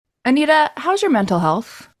Anita, how's your mental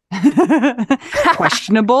health?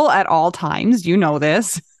 Questionable at all times. You know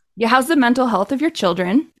this. Yeah, how's the mental health of your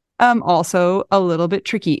children? Also a little bit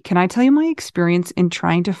tricky. Can I tell you my experience in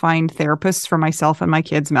trying to find therapists for myself and my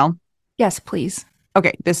kids, Mel? Yes, please.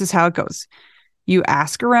 Okay, this is how it goes. You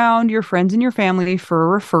ask around your friends and your family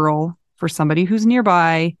for a referral for somebody who's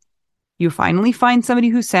nearby. You finally find somebody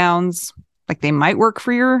who sounds like they might work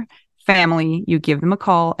for your family. You give them a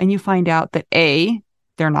call and you find out that A,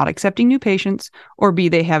 they're not accepting new patients, or B,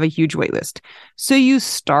 they have a huge wait list. So you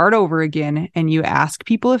start over again and you ask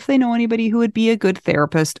people if they know anybody who would be a good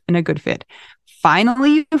therapist and a good fit.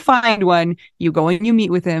 Finally, you find one, you go and you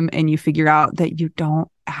meet with them, and you figure out that you don't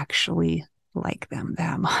actually like them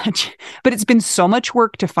that much. But it's been so much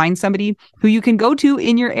work to find somebody who you can go to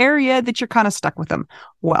in your area that you're kind of stuck with them.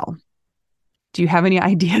 Well, do you have any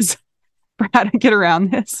ideas for how to get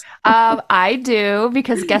around this? I do,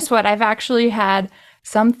 because guess what? I've actually had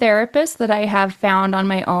some therapists that I have found on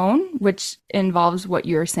my own, which involves what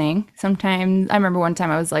you're saying. Sometimes, I remember one time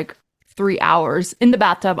I was like 3 hours in the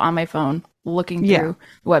bathtub on my phone looking through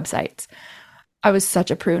websites. I was such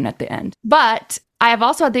a prune at the end. But I have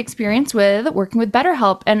also had the experience with working with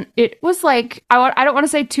BetterHelp. And it was like, I don't want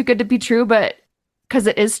to say too good to be true, but because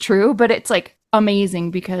it is true, but it's like amazing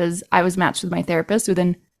because I was matched with my therapist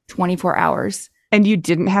within 24 hours. And you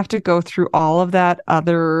didn't have to go through all of that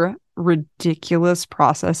other ridiculous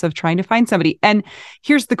process of trying to find somebody. And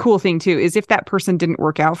here's the cool thing too, is if that person didn't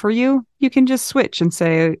work out for you, you can just switch and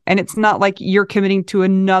say, and it's not like you're committing to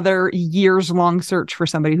another years long search for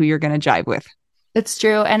somebody who you're going to jive with. It's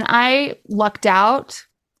true. And I lucked out,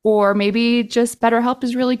 or maybe just BetterHelp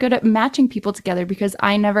is really good at matching people together because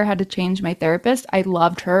I never had to change my therapist. I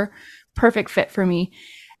loved her. Perfect fit for me.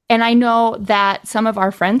 And I know that some of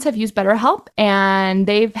our friends have used BetterHelp and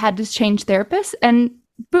they've had to change therapists, and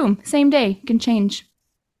boom, same day, you can change.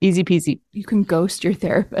 Easy peasy. You can ghost your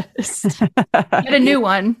therapist. Get a new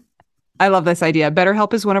one. I love this idea.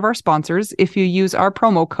 BetterHelp is one of our sponsors. If you use our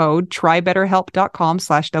promo code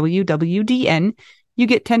trybetterhelp.com/WWDN, you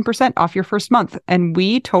get 10% off your first month. And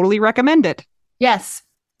we totally recommend it. Yes.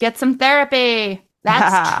 Get some therapy.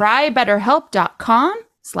 That's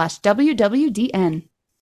trybetterhelp.com/WWDN.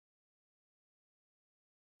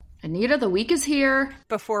 Anita, the week is here.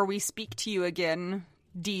 Before we speak to you again,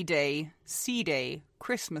 D-Day, C-Day,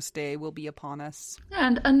 Christmas Day will be upon us.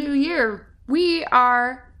 And a new year. We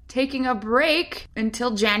are taking a break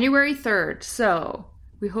until January 3rd. So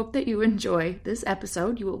we hope that you enjoy this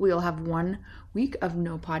episode. We'll have 1 week of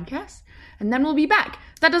no podcast, and then we'll be back.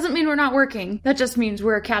 That doesn't mean we're not working. That just means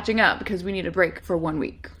we're catching up because we need a break for 1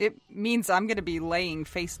 week. It means I'm going to be laying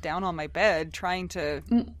face down on my bed trying to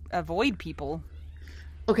avoid people.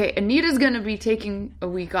 Okay, Anita's going to be taking a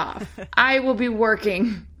week off. I will be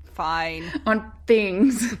working. Fine. On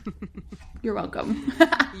things. You're welcome.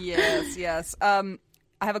 Yes. I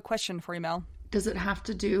have a question for you, Mel. Does it have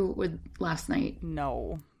to do with last night?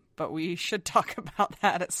 No, but we should talk about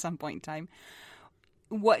that at some point in time.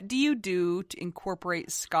 What do you do to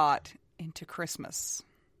incorporate Scott into Christmas?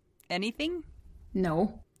 Anything?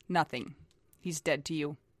 No. Nothing. He's dead to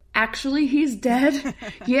you. Actually, he's dead.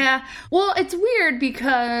 Yeah. Well, it's weird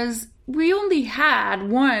because we only had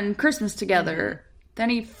 1 Christmas together. Then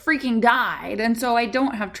he freaking died. And so I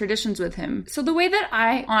don't have traditions with him. So the way that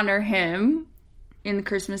I honor him in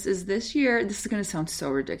Christmas is this year. This is going to sound so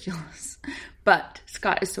ridiculous, but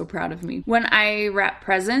Scott is so proud of me. When I wrap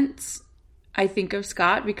presents, I think of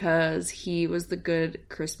Scott because he was the good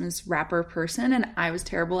Christmas wrapper person and I was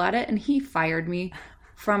terrible at it. And he fired me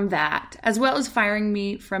from that, as well as firing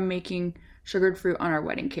me from making sugared fruit on our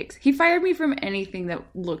wedding cakes. He fired me from anything that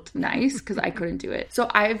looked nice because I couldn't do it. So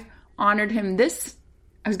I've honored him this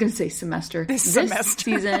semester. This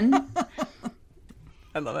season.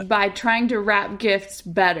 I love it. By trying to wrap gifts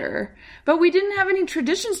better. But we didn't have any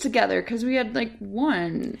traditions together because we had like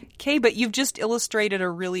 1. Okay, but you've just illustrated a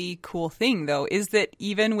really cool thing, though, is that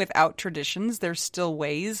even without traditions, there's still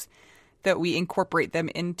ways that we incorporate them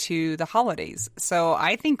into the holidays. So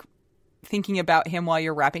I think thinking about him while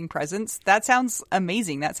you're wrapping presents, that sounds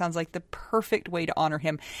amazing. That sounds like the perfect way to honor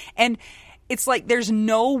him. And it's like there's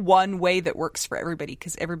no one way that works for everybody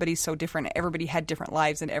because everybody's so different. Everybody had different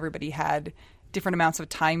lives and everybody had different amounts of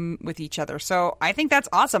time with each other. So I think that's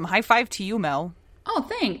awesome. High five to you, Mel. Oh,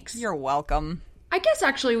 thanks. You're welcome. I guess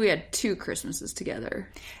actually we had 2 Christmases together.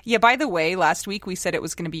 Yeah, by the way, last week we said it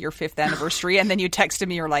was going to be your 5th anniversary, and then you texted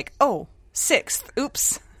me, you're like, oh, 6th.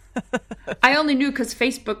 Oops. I only knew because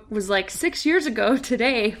Facebook was like 6 years ago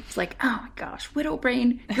today. It's like, oh my gosh, widow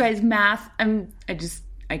brain. You guys, math. I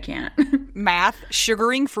can't. Math,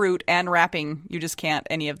 sugaring fruit, and wrapping. You just can't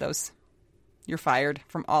any of those. You're fired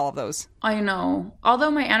from all of those. I know.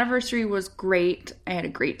 Although my anniversary was great, I had a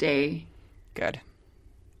great day. Good.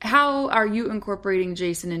 How are you incorporating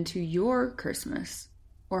Jason into your Christmas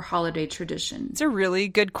or holiday traditions? It's a really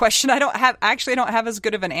good question. I don't have as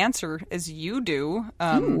good of an answer as you do.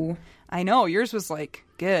 I know yours was like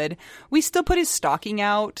good. We still put his stocking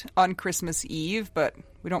out on Christmas Eve, but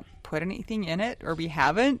we don't put anything in it, or we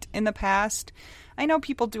haven't in the past. I know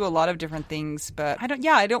people do a lot of different things, but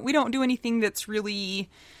we don't do anything that's really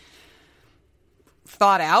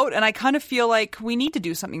thought out, and I kind of feel like we need to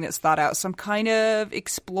do something that's thought out, so I'm kind of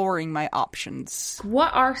exploring my options.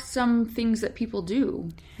 What are some things that people do?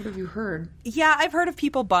 What have you heard? Yeah, I've heard of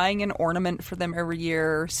people buying an ornament for them every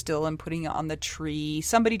year still and putting it on the tree.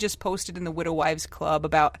 Somebody just posted in the Widow Wives Club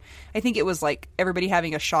about, I think it was like everybody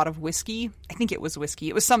having a shot of whiskey. I think it was whiskey.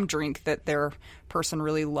 It was some drink that their person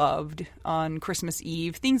really loved on Christmas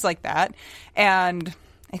Eve, things like that. And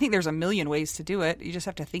I think there's a million ways to do it. You just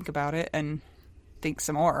have to think about it and think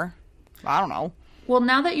some more. I don't know. Well,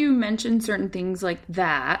 now that you mentioned certain things like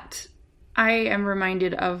that, I am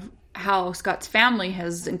reminded of how Scott's family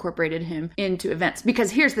has incorporated him into events.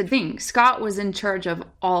 Because here's the thing. Scott was in charge of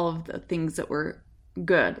all of the things that were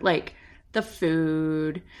good. Like the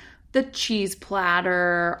food, the cheese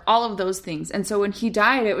platter, all of those things. And so when he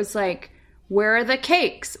died, it was like, where are the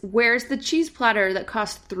cakes? Where's the cheese platter that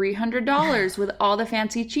cost $300 with all the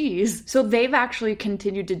fancy cheese? So they've actually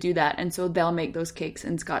continued to do that. And so they'll make those cakes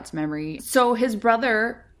in Scott's memory. So his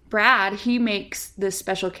brother, Brad, he makes this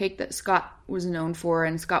special cake that Scott was known for,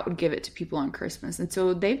 and Scott would give it to people on Christmas. And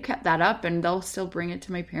so they've kept that up, and they'll still bring it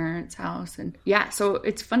to my parents' house. And yeah, so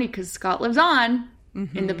it's funny because Scott lives on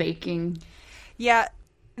in the baking. Yeah.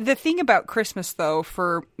 The thing about Christmas, though,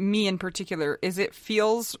 for me in particular, is it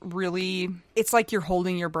feels really, it's like you're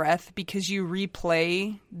holding your breath because you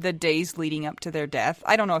replay the days leading up to their death.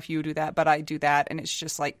 I don't know if you do that, but I do that. And it's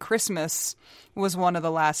just like Christmas was one of the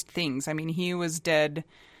last things. I mean, he was dead,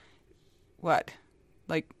 what,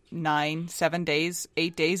 like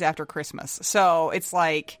 8 days after Christmas. So it's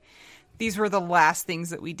like these were the last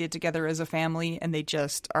things that we did together as a family, and they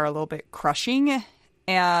just are a little bit crushing.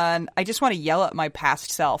 And I just want to yell at my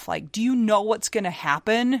past self, like, do you know what's going to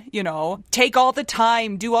happen? You know, take all the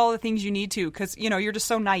time, do all the things you need to, because, you know, you're just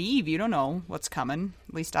so naive. You don't know what's coming.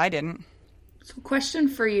 At least I didn't. So question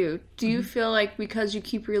for you. Do you feel like because you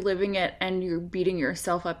keep reliving it and you're beating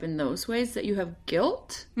yourself up in those ways that you have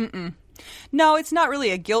guilt? No, it's not really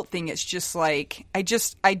a guilt thing. It's just like, I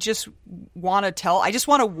just want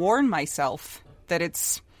to warn myself that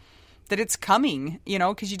it's coming, you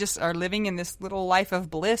know, because you just are living in this little life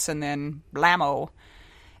of bliss, and then blammo,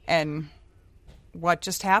 and what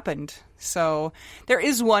just happened. So there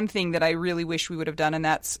is one thing that I really wish we would have done, and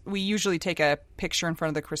that's we usually take a picture in front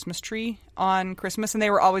of the Christmas tree on Christmas, and they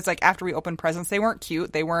were always like, after we opened presents, they weren't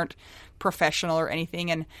cute, they weren't professional or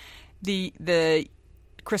anything, and the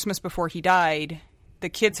Christmas before he died, the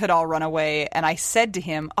kids had all run away, and I said to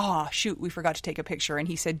him, oh, shoot, we forgot to take a picture. And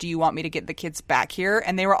he said, do you want me to get the kids back here?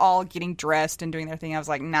 And they were all getting dressed and doing their thing. I was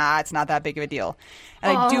like, nah, it's not that big of a deal.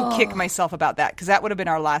 And I do kick myself about that, because that would have been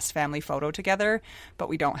our last family photo together, but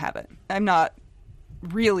we don't have it. I'm not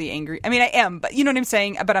really angry. I mean, I am, but you know what I'm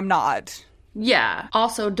saying? But I'm not. Yeah.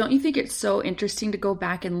 Also, don't you think it's so interesting to go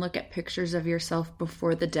back and look at pictures of yourself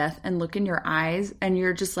before the death and look in your eyes, and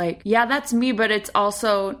you're just like, yeah, that's me, but it's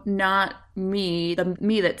also not me. The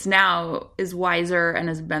me that's now is wiser and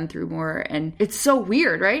has been through more, and it's so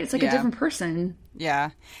weird, right? It's like a different person. Yeah.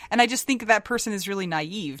 And I just think that person is really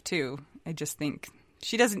naive, too. I just think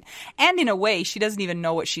she doesn't, and in a way, she doesn't even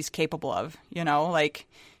know what she's capable of, you know? Like,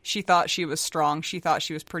 she thought she was strong. She thought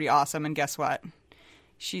she was pretty awesome, and guess what?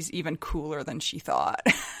 She's even cooler than she thought.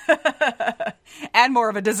 And more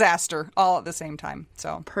of a disaster all at the same time.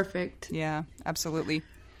 So perfect. Yeah, absolutely.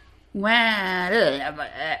 Well,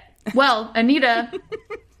 Anita.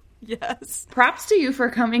 Yes. Props to you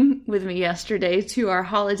for coming with me yesterday to our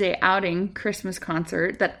holiday outing Christmas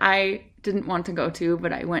concert that I didn't want to go to,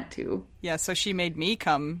 but I went to. Yeah, so she made me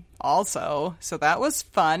come also. So that was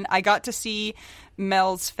fun. I got to see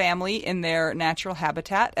Mel's family in their natural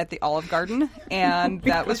habitat at the Olive Garden, and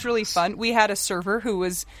that was really fun. We had a server who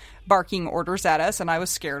was barking orders at us, and I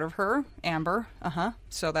was scared of her, Amber.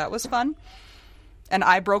 So that was fun. And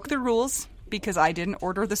I broke the rules because I didn't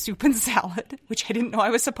order the soup and salad, which I didn't know I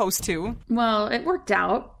was supposed to. Well, it worked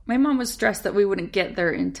out. My mom was stressed that we wouldn't get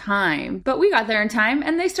there in time, but we got there in time,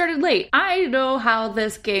 and they started late. I know how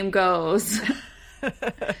this game goes.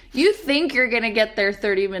 You think you're going to get there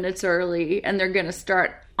 30 minutes early, and they're going to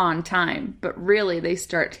start on time, but really they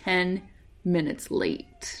start 10 minutes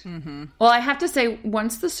late. Well, I have to say,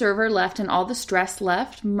 once the server left and all the stress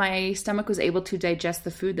left, my stomach was able to digest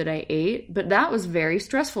the food that I ate, but that was very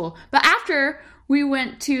stressful. But after we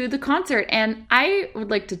went to the concert, and I would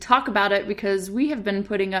like to talk about it because we have been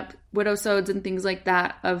putting up widow-sodes and things like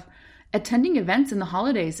that of attending events in the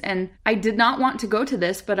holidays. And I did not want to go to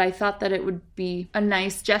this, but I thought that it would be a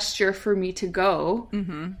nice gesture for me to go.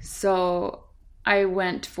 So I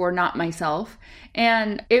went for Not Myself,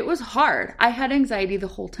 and it was hard. I had anxiety the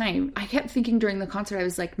whole time. I kept thinking during the concert, I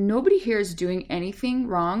was like, nobody here is doing anything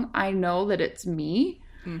wrong. I know that it's me.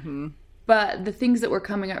 But the things that were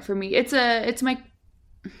coming up for me, it's my,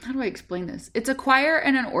 how do I explain this? It's a choir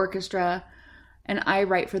and an orchestra, and I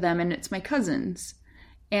write for them, and it's my cousins.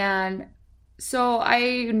 And so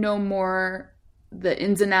I know more the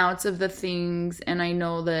ins and outs of the things, and I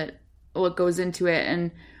know that what goes into it.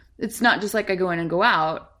 And it's not just like I go in and go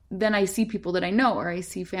out. Then I see people that I know, or I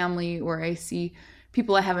see family, or I see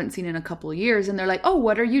people I haven't seen in a couple of years, and they're like, oh,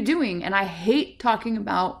 what are you doing? And I hate talking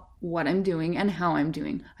about what I'm doing and how I'm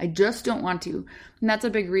doing. I just don't want to. And that's a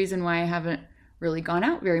big reason why I haven't really gone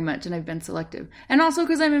out very much, and I've been selective. And also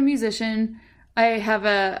because I'm a musician, I have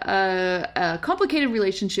a complicated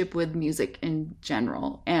relationship with music in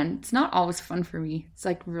general, and it's not always fun for me. It's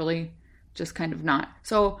like really just kind of not.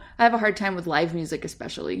 So I have a hard time with live music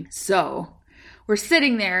especially. So we're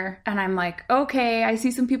sitting there, and I'm like, okay, I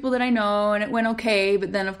see some people that I know, and it went okay.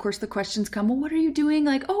 But then, of course, the questions come, well, what are you doing?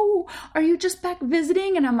 Like, oh, are you just back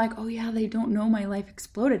visiting? And I'm like, oh, yeah, they don't know my life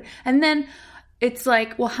exploded. And then it's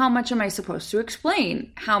like, well, how much am I supposed to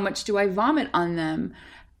explain? How much do I vomit on them?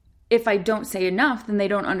 If I don't say enough, then they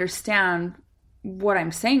don't understand what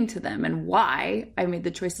I'm saying to them and why I made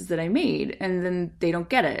the choices that I made. And then they don't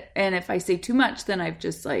get it. And if I say too much, then I've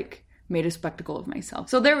just like made a spectacle of myself.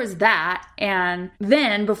 So there was that. And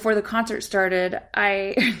then before the concert started,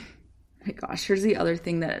 my gosh, here's the other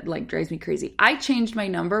thing that like drives me crazy. I changed my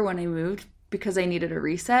number when I moved because I needed a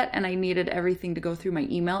reset, and I needed everything to go through my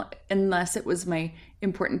email unless it was my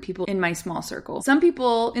important people in my small circle. Some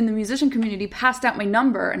people in the musician community passed out my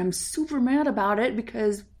number, and I'm super mad about it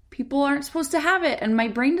because people aren't supposed to have it, and my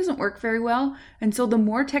brain doesn't work very well. And so the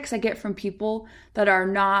more texts I get from people that are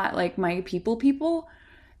not like my people,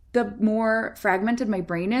 the more fragmented my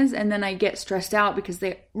brain is, and then I get stressed out because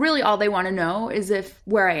they really all they want to know is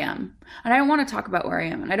where I am. And I don't want to talk about where I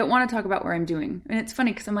am, and I don't want to talk about what I'm doing. And it's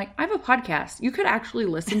funny because I'm like, I have a podcast. You could actually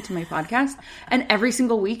listen to my podcast, and every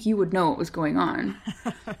single week you would know what was going on.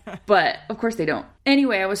 But of course they don't.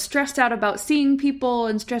 Anyway, I was stressed out about seeing people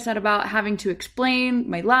and stressed out about having to explain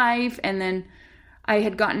my life. And then I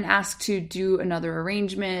had gotten asked to do another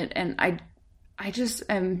arrangement, and I just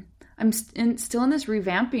am... I'm still in this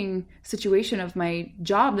revamping situation of my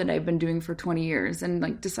job that I've been doing for 20 years and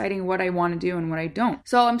like deciding what I want to do and what I don't.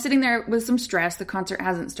 So I'm sitting there with some stress. The concert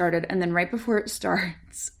hasn't started. And then right before it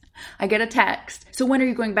starts, I get a text. So when are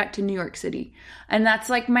you going back to New York City? And that's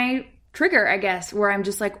like my trigger, I guess, where I'm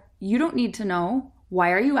just like, you don't need to know.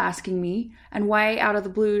 Why are you asking me? And why out of the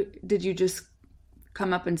blue did you just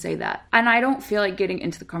come up and say that? And I don't feel like getting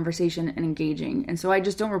into the conversation and engaging. And so I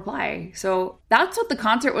just don't reply. So that's what the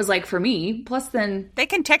concert was like for me. Plus then... They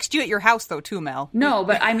can text you at your house though too, Mel. No,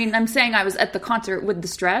 but I mean, I'm saying I was at the concert with the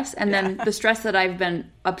stress. And then the stress that I've been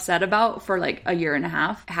upset about for like a year and a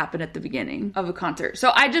half happened at the beginning of a concert.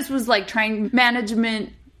 So I just was like trying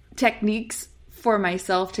management techniques for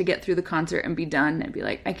myself to get through the concert and be done and be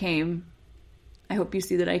like, I came. I hope you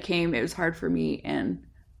see that I came. It was hard for me, and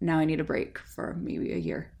now I need a break for maybe a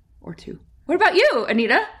year or two. What about you,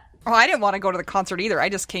 Anita? Oh, I didn't want to go to the concert either. I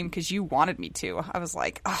just came because you wanted me to. I was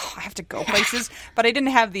like, oh, I have to go places. But I didn't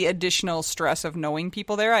have the additional stress of knowing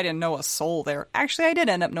people there. I didn't know a soul there. Actually, I did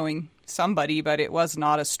end up knowing somebody, but it was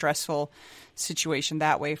not a stressful situation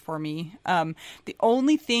that way for me. The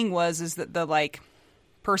only thing is that the like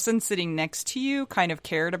person sitting next to you kind of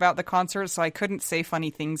cared about the concert, so I couldn't say funny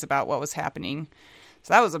things about what was happening.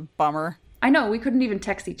 So that was a bummer. I know, we couldn't even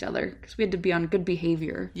text each other because we had to be on good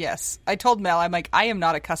behavior. Yes. I told Mel, I'm like, I am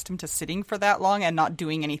not accustomed to sitting for that long and not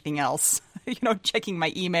doing anything else. Checking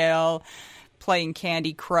my email, playing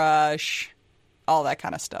Candy Crush, all that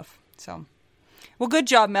kind of stuff. So, well, good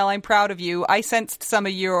job, Mel. I'm proud of you. I sensed some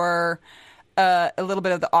of your, a little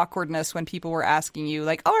bit of the awkwardness when people were asking you,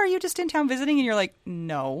 like, oh, are you just in town visiting? And you're like,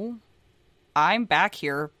 no. I'm back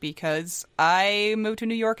here because I moved to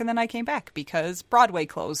New York and then I came back because Broadway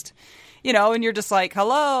closed. And you're just like,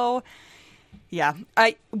 hello. Yeah.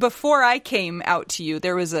 Before I came out to you,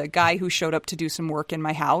 there was a guy who showed up to do some work in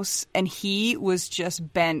my house, and he was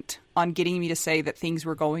just bent on getting me to say that things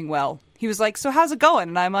were going well. He was like, so how's it going?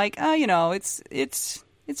 And I'm like, oh, it's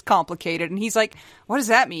it's complicated. And he's like, what does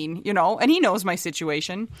that mean? You know, and he knows my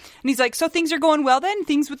situation. And he's like, so things are going well then?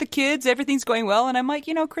 Things with the kids, everything's going well? And I'm like,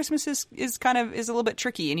 you know, Christmas is a little bit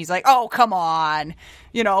tricky. And he's like, oh, come on.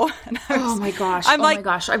 You know? Oh my gosh. My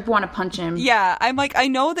gosh. I want to punch him. Yeah. I'm like, I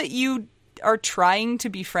know that you are trying to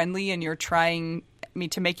be friendly and you're trying me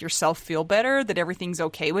to make yourself feel better, that everything's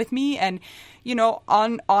okay with me. And, you know,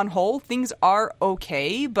 on whole, things are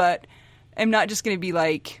okay, but I'm not just going to be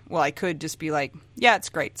like, well, I could just be like, yeah, it's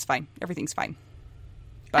great. It's fine. Everything's fine.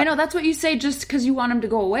 But I know that's what you say just because you want him to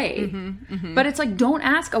go away. But it's like, don't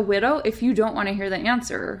ask a widow if you don't want to hear the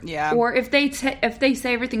answer. Yeah. Or if they say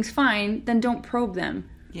everything's fine, then don't probe them.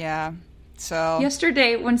 Yeah. So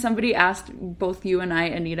yesterday, when somebody asked both you and I,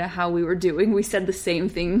 Anita, how we were doing, we said the same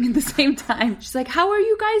thing at the same time. She's like, how are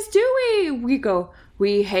you guys doing? We go,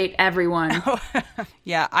 we hate everyone.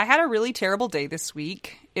 Yeah, I had a really terrible day this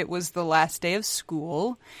week. It was the last day of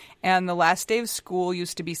school. And the last day of school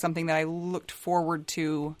used to be something that I looked forward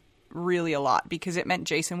to really a lot because it meant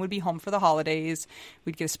Jason would be home for the holidays.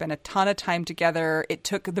 We'd get to spend a ton of time together. It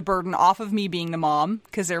took the burden off of me being the mom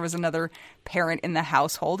because there was another parent in the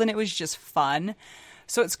household, and it was just fun.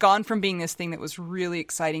 So it's gone from being this thing that was really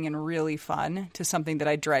exciting and really fun to something that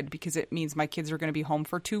I dread because it means my kids are going to be home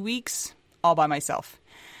for 2 weeks all by myself.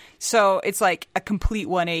 So it's like a complete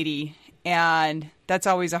 180. And that's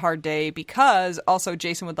always a hard day because also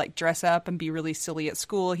Jason would like dress up and be really silly at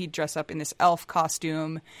school. He'd dress up in this elf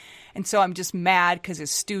costume. And so I'm just mad because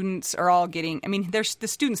his students are all getting, I mean, there's the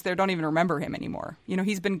students there don't even remember him anymore. You know,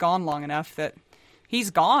 he's been gone long enough that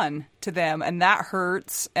he's gone to them, and that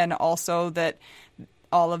hurts. And also that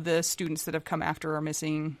all of the students that have come after are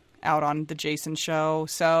missing out on the Jason show.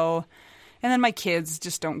 So, and then my kids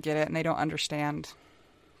just don't get it and they don't understand.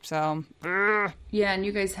 So, yeah, and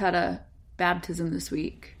you guys had a baptism this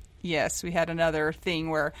week. Yes, we had another thing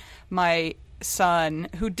where my son,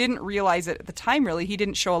 who didn't realize it at the time, really, he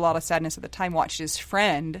didn't show a lot of sadness at the time, watched his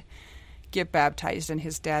friend get baptized and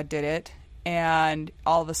his dad did it. And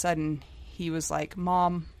all of a sudden he was like,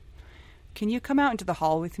 Mom, can you come out into the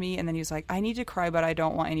hall with me? And then he was like, I need to cry, but I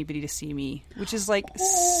don't want anybody to see me, which is like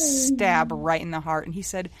stab right in the heart. And he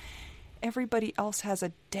said, everybody else has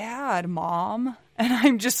a dad, Mom. And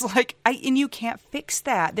I'm just like, and you can't fix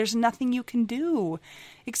that. There's nothing you can do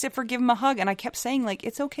except for give him a hug. And I kept saying, like,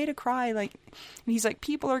 it's okay to cry. Like, and he's like,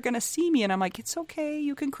 people are going to see me. And I'm like, it's okay.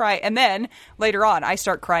 You can cry. And then later on, I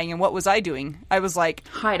start crying. And what was I doing? I was like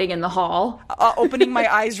hiding in the hall, opening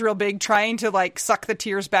my eyes real big, trying to like suck the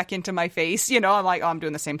tears back into my face. You know, I'm like, oh, I'm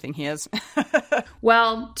doing the same thing he is.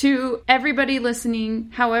 Well, to everybody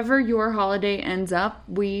listening, however your holiday ends up,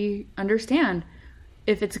 we understand.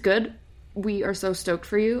 If it's good, we are so stoked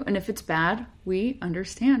for you. And if it's bad, we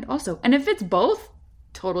understand also. And if it's both,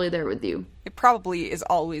 totally there with you. It probably is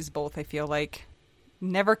always both, I feel like.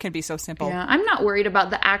 Never can be so simple. Yeah, I'm not worried about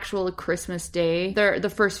the actual Christmas day. The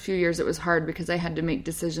first few years it was hard because I had to make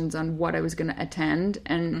decisions on what I was going to attend.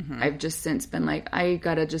 And I've just since been like, I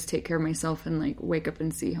got to just take care of myself and like wake up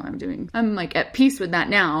and see how I'm doing. I'm like at peace with that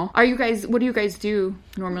now. What do you guys do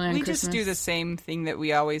normally on Christmas? We just do the same thing that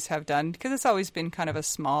we always have done because it's always been kind of a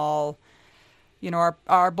small, you know,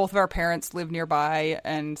 both of our parents live nearby,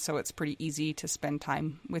 and so it's pretty easy to spend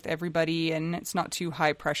time with everybody, and it's not too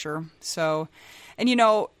high pressure. So, and you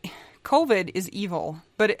know, COVID is evil,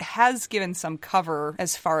 but it has given some cover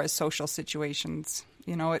as far as social situations.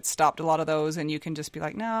 You know, it stopped a lot of those, and you can just be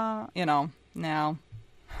like, no, you know, no.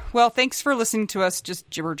 Well, thanks for listening to us just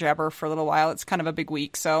jibber jabber for a little while. It's kind of a big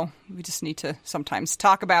week, so we just need to sometimes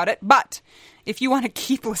talk about it. But if you want to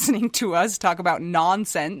keep listening to us talk about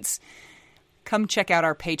nonsense, come check out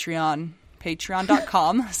our Patreon,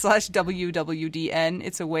 patreon.com/WWDN.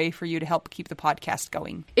 It's a way for you to help keep the podcast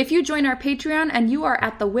going. If you join our Patreon and you are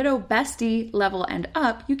at the Widow Bestie level and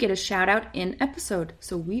up, you get a shout out in episode.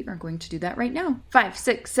 So we are going to do that right now. 5,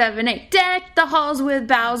 6, 7, 8. Deck the halls with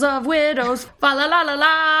boughs of widows. Fa la la la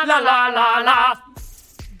la la la la la.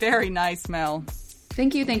 Very nice, Mel.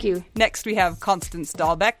 Thank you, thank you. Next we have Constance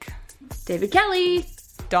Dahlbeck, David Kelly,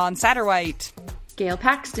 Dawn Satterwhite, Gail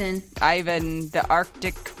Paxton, Ivan, the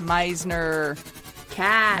Arctic Meisner,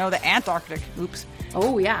 Kat. No, the Antarctic. Oops.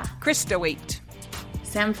 Oh, yeah. Krista Waite,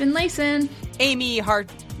 Sam Finlayson, Amy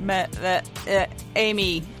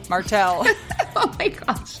Amy Martell. Oh my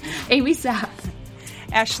gosh. Amy Sapp,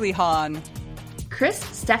 Ashley Hahn, Chris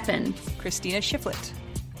Steffen, Christina Shiflett,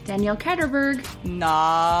 Danielle Katterberg.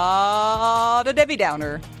 Not a Debbie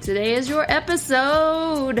Downer. Today is your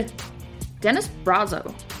episode. Dennis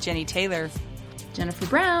Brazo, Jenny Taylor, Jennifer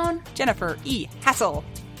Brown, Jennifer E. Hassel,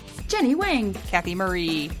 Jenny Wang, Kathy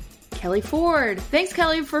Murray, Kelly Ford. Thanks,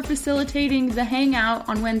 Kelly, for facilitating the hangout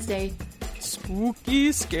on Wednesday.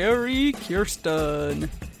 Spooky, scary Kirsten.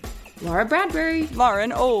 Laura Bradbury.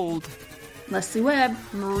 Lauren Old. Leslie Webb.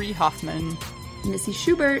 Marie Hoffman. Missy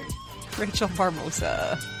Schubert. Rachel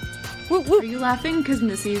Barbosa. Whoop, whoop. Are you laughing because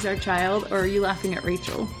Missy's our child, or are you laughing at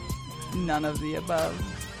Rachel? None of the above.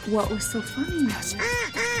 What was so funny?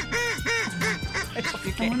 I hope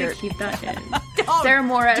you I can't want hear to it. keep that in. Don't, Sarah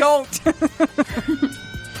Morris. Don't!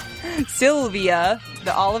 Sylvia,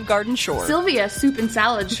 the Olive Garden Shore. Sylvia, Soup and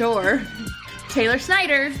Salad Shore. Taylor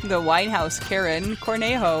Snyder. The Winehouse Karen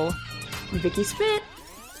Cornejo. Vicky Spit.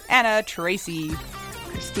 Anna Tracy.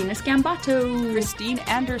 Christina Scambato. Christine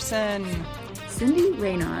Anderson. Cindy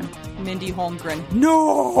Raynaud. Mindy Holmgren.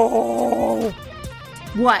 No!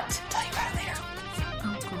 What? Tell you about it later.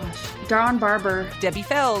 Oh gosh. Dawn Barber. Debbie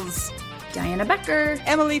Fells. Diana Becker.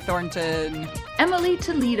 Emily Thornton. Emily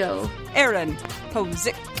Toledo. Aaron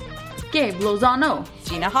Posick. Gabe Lozano.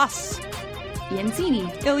 Gina Haas. Ian Cini.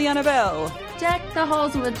 Ileana Bell. Deck the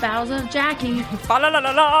halls with boughs of Jackie. Fa la la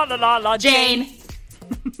la la la la la Jane.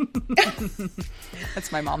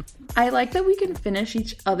 That's my mom. I like that we can finish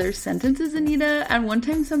each other's sentences, Anita. And one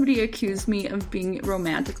time somebody accused me of being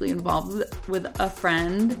romantically involved with a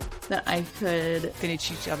friend that I could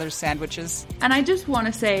Finish each other's sandwiches. And I just want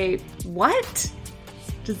to say, what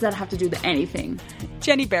does that have to do with anything?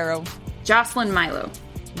 Jenny Barrow. Jocelyn Milo.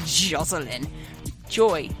 Jocelyn.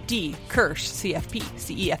 Joy D. Kirsch, CFP,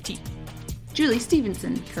 CEFT. Julie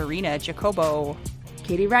Stevenson. Karina Jacobo.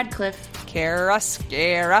 Katie Radcliffe. Kara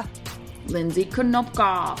Skara. Lindsay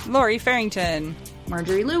Konopka. Lori Farrington.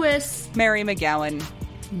 Marjorie Lewis. Mary McGowan.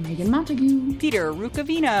 Megan Montague. Peter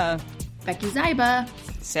Rukavina. Becky Zyba.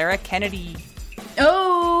 Sarah Kennedy.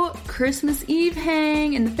 Oh, Christmas Eve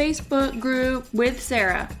hang in the Facebook group with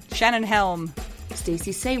Sarah. Shannon Helm.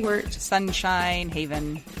 Stacey Saywert. Sunshine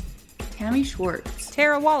Haven. Tammy Schwartz.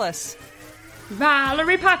 Tara Wallace.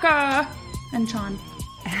 Valerie Packer. And Sean.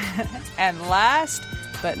 And last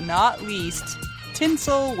but not least,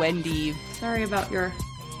 Tinsel Wendy. Sorry about your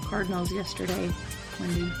Cardinals yesterday,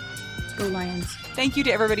 Wendy. Go Lions. Thank you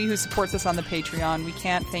to everybody who supports us on the Patreon. We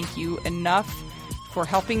can't thank you enough for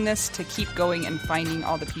helping this to keep going and finding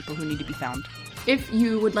all the people who need to be found. If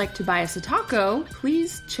you would like to buy us a taco,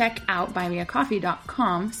 please check out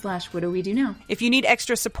buymeacoffee.com/whatdowedonow. If you need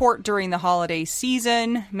extra support during the holiday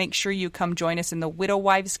season, make sure you come join us in the Widow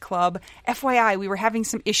Wives Club. FYI, we were having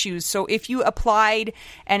some issues, so if you applied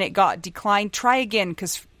and it got declined, try again,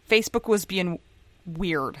 because Facebook was being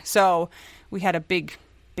weird. So we had a big,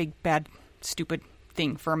 bad, stupid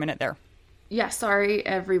thing for a minute there. Yeah, sorry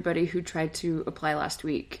everybody who tried to apply last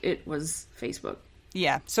week. It was Facebook.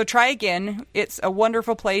 Yeah, so try again. It's a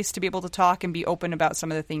wonderful place to be able to talk and be open about some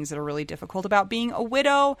of the things that are really difficult about being a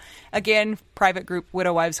widow. Again, private group,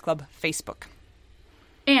 Widow Wives Club, Facebook.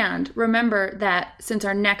 And remember that since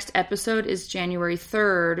our next episode is January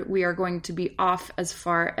 3rd, we are going to be off as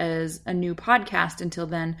far as a new podcast until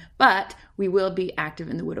then, but we will be active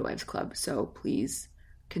in the Widow Wives Club, so please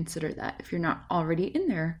consider that if you're not already in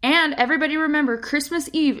there. And everybody remember, Christmas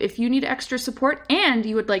Eve, if you need extra support and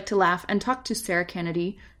you would like to laugh and talk to Sarah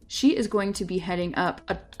Kennedy, she is going to be heading up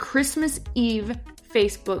a Christmas Eve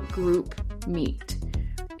Facebook group meet.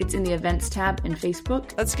 It's in the events tab in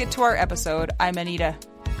Facebook. Let's get to our episode. I'm Anita.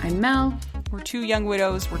 I'm Mel. We're two young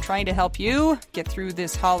widows. We're trying to help you get through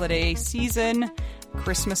this holiday season.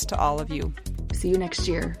 Christmas to all of you. See you next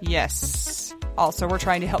year. Yes. Also, we're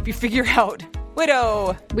trying to help you figure out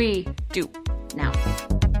Widow We do now.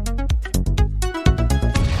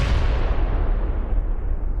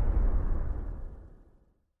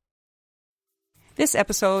 This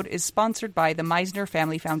episode is sponsored by the Meisner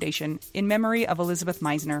Family Foundation in memory of Elizabeth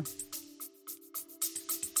Meisner.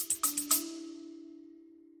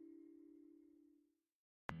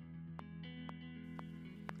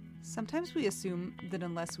 Sometimes we assume that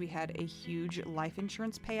unless we had a huge life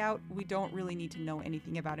insurance payout, we don't really need to know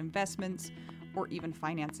anything about investments or even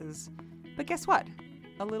finances. But guess what?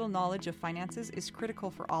 A little knowledge of finances is critical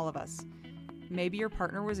for all of us. Maybe your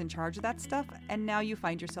partner was in charge of that stuff, and now you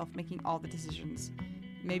find yourself making all the decisions.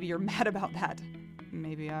 Maybe you're mad about that.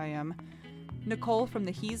 Maybe I am. Nicole from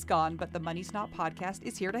the He's Gone But the Money's Not podcast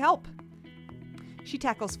is here to help. She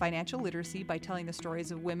tackles financial literacy by telling the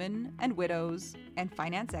stories of women and widows and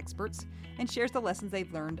finance experts, and shares the lessons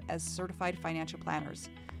they've learned as certified financial planners.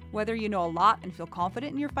 Whether you know a lot and feel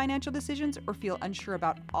confident in your financial decisions or feel unsure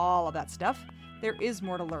about all of that stuff, there is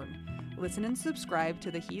more to learn. Listen and subscribe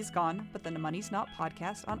to the He's Gone But the Money's Not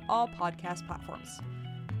podcast on all podcast platforms.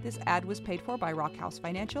 This ad was paid for by Rockhouse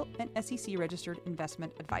Financial, an SEC-registered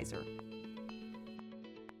investment advisor.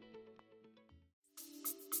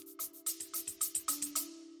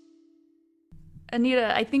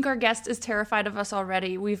 Anita, I think our guest is terrified of us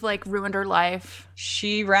already. We've like ruined her life.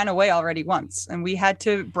 She ran away already once, and we had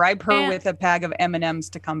to bribe her with a bag of M&Ms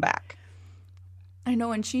to come back. I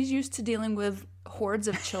know, and she's used to dealing with hordes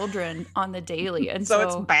of children on the daily, and so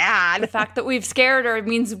it's bad. The fact that we've scared her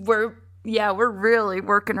means we're really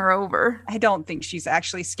working her over. I don't think she's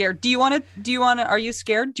actually scared. Are you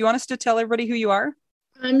scared? Do you want us to tell everybody who you are?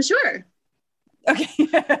 I'm sure.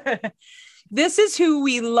 Okay. This is who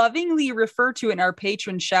we lovingly refer to in our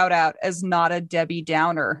patron shout out as not a Debbie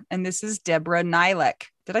Downer. And this is Deborah Nylek.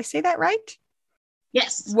 Did I say that right?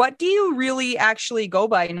 Yes. What do you really actually go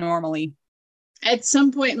by normally? At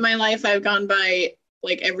some point in my life, I've gone by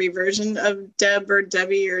like every version of Deb or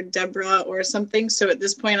Debbie or Deborah or something. So at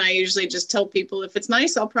this point, I usually just tell people if it's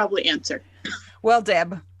nice, I'll probably answer. Well,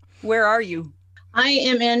 Deb, where are you? I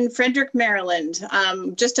am in Frederick, Maryland,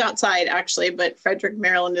 just outside actually, but Frederick,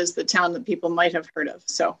 Maryland is the town that people might have heard of.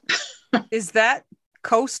 So is that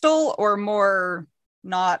coastal or more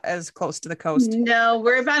not as close to the coast? No,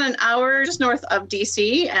 we're about an hour just north of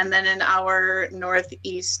DC and then an hour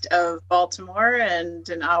northeast of Baltimore and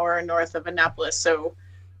an hour north of Annapolis. So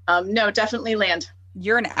no, definitely land.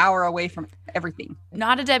 You're an hour away from everything.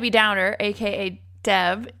 Not a Debbie Downer, aka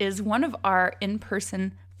Deb, is one of our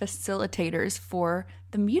in-person facilitators for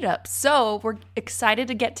the meetup. So we're excited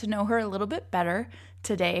to get to know her a little bit better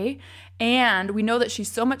today. And we know that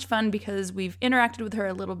she's so much fun because we've interacted with her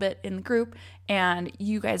a little bit in the group and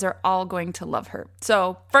you guys are all going to love her.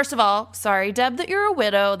 So first of all, sorry, Deb, that you're a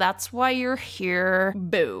widow. That's why you're here.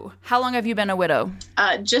 Boo. How long have you been a widow?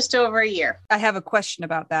 Just over a year. I have a question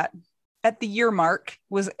about that. At the year mark,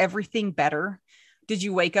 was everything better? Did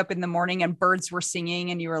you wake up in the morning and birds were singing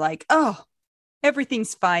and you were like, oh,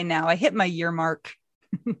 everything's fine now. I hit my year mark.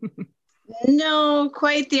 No,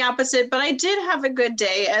 quite the opposite. But I did have a good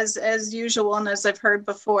day as usual. And as I've heard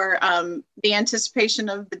before, the anticipation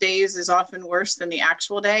of the days is often worse than the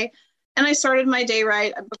actual day. And I started my day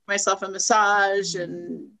right. I booked myself a massage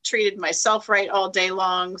and treated myself right all day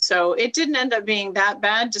long. So it didn't end up being that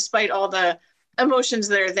bad, despite all the emotions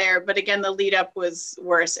that are there. But again, the lead up was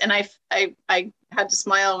worse. And I had to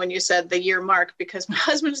smile when you said the year mark, because my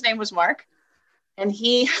husband's name was Mark. And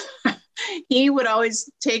he would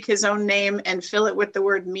always take his own name and fill it with the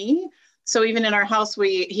word me. So even in our house,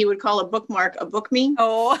 he would call a bookmark a book me.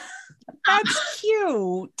 Oh, that's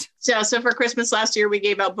cute. So for Christmas last year, we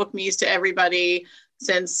gave out book me's to everybody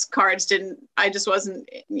since cards I just wasn't,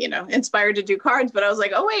 inspired to do cards, but I was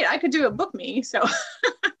like, oh, wait, I could do a book me. So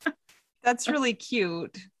that's really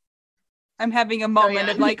cute. I'm having a moment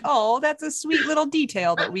of like, oh, that's a sweet little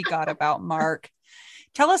detail that we got about Mark.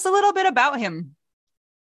 Tell us a little bit about him.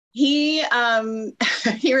 He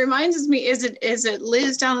reminds me, is it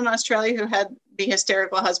Liz down in Australia who had the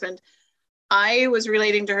hysterical husband? I was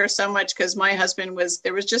relating to her so much because my husband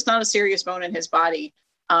there was just not a serious bone in his body.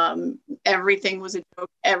 Everything was a joke.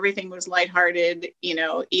 Everything was lighthearted.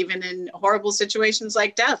 Even in horrible situations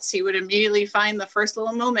like deaths, he would immediately find the first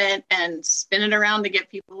little moment and spin it around to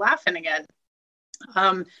get people laughing again.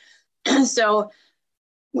 So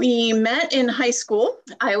we met in high school.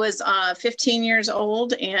 I was 15 years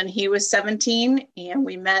old and he was 17, and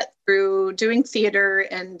we met through doing theater,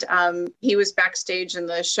 and he was backstage in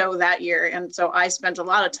the show that year. And so I spent a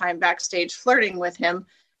lot of time backstage flirting with him.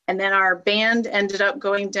 And then our band ended up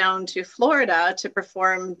going down to Florida to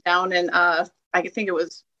perform down in, I think it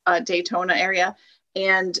was Daytona area.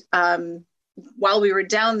 And while we were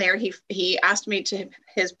down there, he asked me to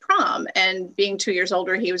his prom, and being 2 years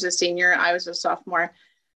older, he was a senior, I was a sophomore.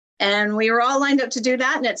 And we were all lined up to do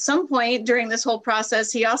that. And at some point during this whole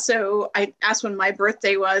process, I asked when my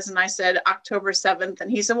birthday was, and I said October 7th.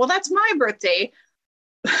 And he said, well, that's my birthday.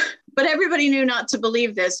 But everybody knew not to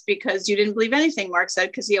believe this because you didn't believe anything Mark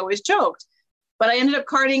said, because he always joked. But I ended up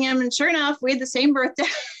carding him, and sure enough, we had the same birthday.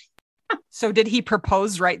 So did he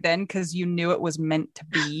propose right then because you knew it was meant to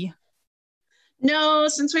be? No,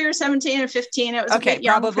 since we were 17 and 15, it was okay, a bit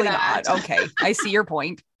young probably for that. not. Okay, I see your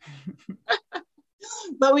point.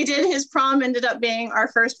 But we did. His prom ended up being our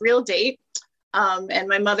first real date. And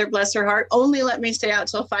my mother, bless her heart, only let me stay out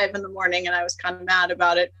till 5 a.m. and I was kind of mad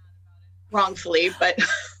about it, wrongfully, but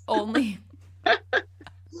only.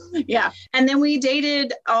 Yeah. And then we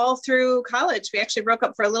dated all through college. We actually broke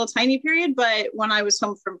up for a little tiny period, but when I was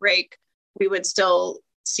home from break, we would still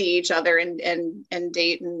see each other and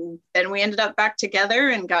date. And then we ended up back together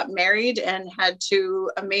and got married and had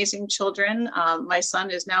 2 amazing children. My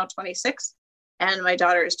son is now 26 and my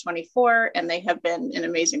daughter is 24, and they have been an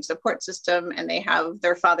amazing support system, and they have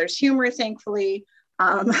their father's humor, thankfully.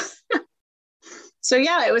 So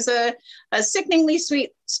yeah, it was a sickeningly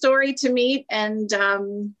sweet story to meet. And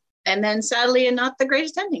And then sadly, and not the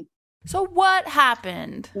greatest ending. So what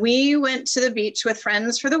happened? We went to the beach with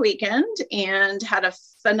friends for the weekend and had a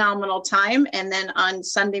phenomenal time. And then on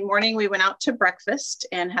Sunday morning, we went out to breakfast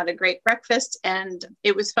and had a great breakfast. And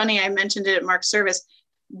it was funny, I mentioned it at Mark's service.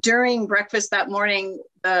 During breakfast that morning,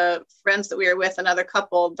 the friends that we were with, another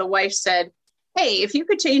couple, the wife said, "Hey, if you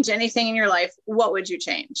could change anything in your life, what would you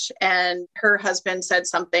change?" And her husband said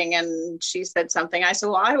something and she said something. I said,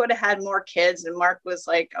 "Well, I would have had more kids." And Mark was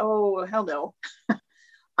like, "Oh, hell no."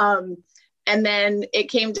 And then it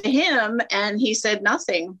came to him and he said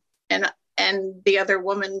nothing. And the other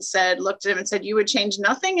woman looked at him and said, "You would change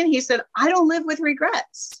nothing?" And he said, "I don't live with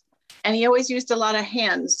regrets." And he always used a lot of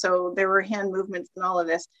hands. So there were hand movements and all of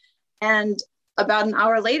this. And about an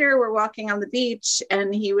hour later, we're walking on the beach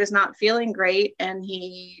and he was not feeling great. And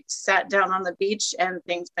he sat down on the beach and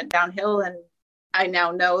things went downhill. And I now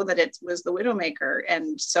know that it was the Widowmaker.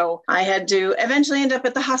 And so I had to eventually end up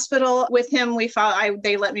at the hospital with him.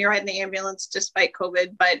 They let me ride in the ambulance despite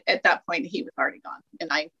COVID. But at that point, he was already gone.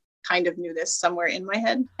 And I kind of knew this somewhere in my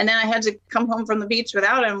head. And then I had to come home from the beach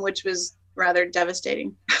without him, which was rather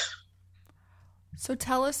devastating. So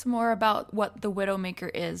tell us more about what the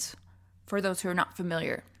Widowmaker is for those who are not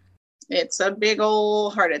familiar. It's a big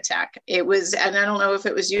old heart attack. It was, and I don't know if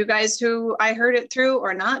it was you guys who I heard it through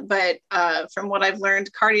or not, but from what I've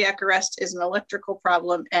learned, cardiac arrest is an electrical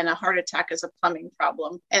problem and a heart attack is a plumbing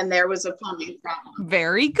problem. And there was a plumbing problem.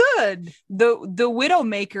 Very good. The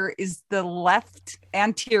Widowmaker is the left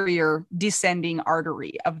anterior descending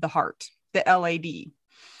artery of the heart, the LAD.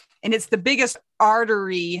 And it's the biggest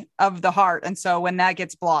artery of the heart. And so when that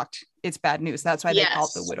gets blocked, it's bad news. That's why they call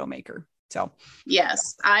it the Widowmaker. So,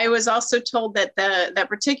 yes, I was also told that that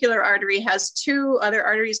particular artery has two other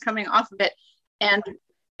arteries coming off of it and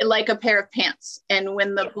like a pair of pants. And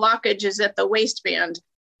when the blockage is at the waistband,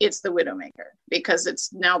 it's the Widowmaker because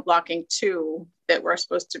it's now blocking two that were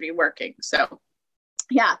supposed to be working. So,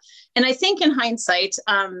 yeah. And I think in hindsight,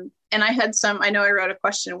 and I know I wrote a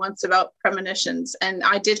question once about premonitions, and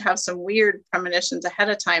I did have some weird premonitions ahead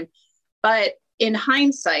of time, but in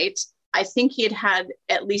hindsight, I think he had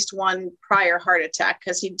at least one prior heart attack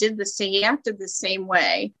because he acted the same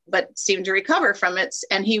way, but seemed to recover from it.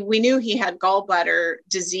 And we knew he had gallbladder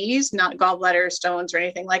disease, not gallbladder stones or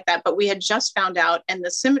anything like that, but we had just found out, and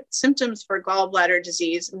the symptoms for gallbladder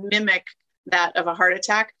disease mimic that of a heart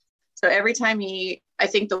attack. So every time I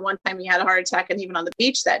think the one time he had a heart attack and even on the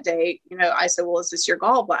beach that day, I said, "Well, is this your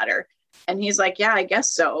gallbladder?" And he's like, "Yeah, I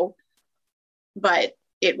guess so." But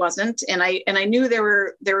it wasn't. And I knew there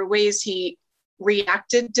were ways he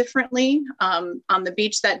reacted differently on the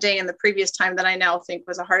beach that day and the previous time that I now think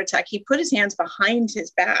was a heart attack. He put his hands behind his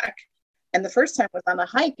back. And the first time was on a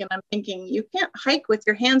hike. And I'm thinking, you can't hike with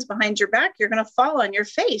your hands behind your back. You're going to fall on your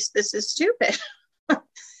face. This is stupid.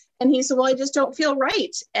 And he said, "Well, I just don't feel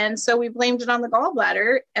right." And so we blamed it on the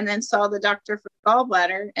gallbladder and then saw the doctor for the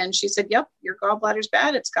gallbladder. And she said, "Yep, your gallbladder's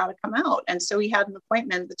bad. It's got to come out." And so he had an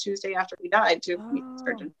appointment the Tuesday after he died to meet the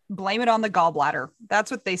surgeon. Blame it on the gallbladder.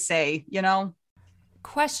 That's what they say,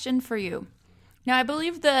 Question for you. Now, I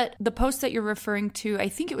believe that the post that you're referring to, I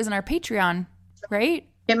think it was in our Patreon, right?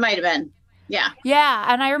 It might have been. Yeah.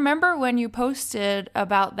 Yeah. And I remember when you posted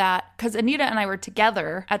about that, because Anita and I were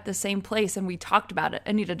together at the same place and we talked about it.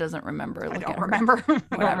 Anita doesn't remember. I don't remember.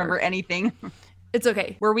 I don't remember anything. It's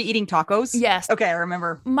okay. Were we eating tacos? Yes. Okay, I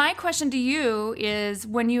remember. My question to you is,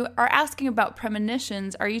 when you are asking about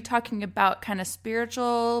premonitions, are you talking about kind of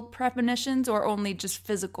spiritual premonitions or only just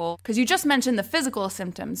physical? Because you just mentioned the physical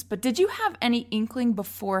symptoms, but did you have any inkling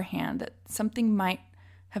beforehand that something might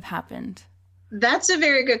have happened? That's a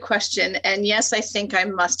very good question. And yes, I think I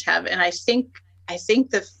must have. And I think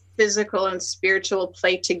the physical and spiritual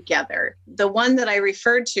play together. The one that I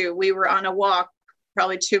referred to, we were on a walk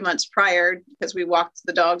probably 2 months prior because we walked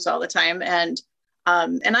the dogs all the time. And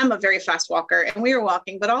I'm a very fast walker and we were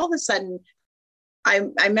walking, but all of a sudden I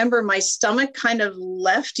remember my stomach kind of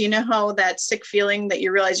left. You know how that sick feeling that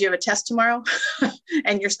you realize you have a test tomorrow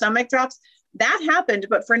and your stomach drops? That happened,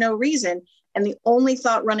 but for no reason. And the only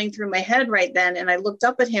thought running through my head right then, and I looked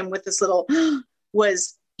up at him with this little,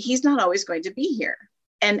 was he's not always going to be here.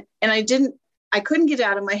 And I couldn't get it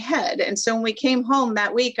out of my head. And so when we came home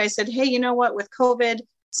that week, I said, "Hey, you know what, with COVID,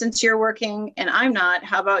 since you're working and I'm not,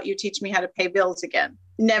 how about you teach me how to pay bills again?"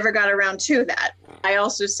 Never got around to that. I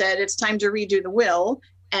also said, "It's time to redo the will."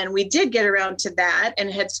 And we did get around to that and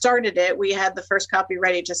had started it. We had the first copy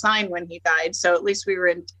ready to sign when he died. So at least we were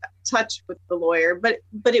in touch with the lawyer, but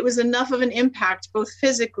it was enough of an impact, both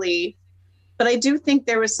physically, but I do think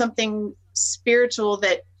there was something spiritual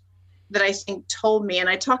that I think told me. And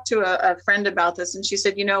I talked to a friend about this and she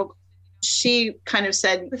said, she kind of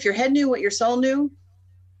said, if your head knew what your soul knew,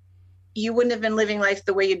 you wouldn't have been living life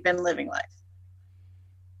the way you'd been living life.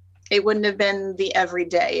 It wouldn't have been the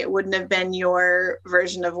everyday. It wouldn't have been your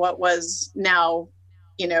version of what was now,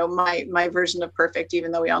 my version of perfect,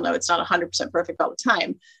 even though we all know it's not 100% perfect all the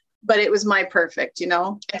time, but it was my perfect,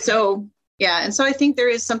 And so, yeah. And so I think there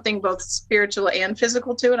is something both spiritual and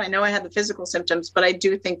physical to it. I know I had the physical symptoms, but I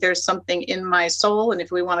do think there's something in my soul. And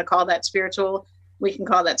if we want to call that spiritual, we can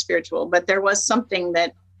call that spiritual. But there was something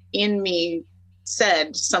that in me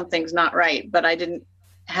said something's not right, but I didn't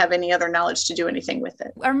have any other knowledge to do anything with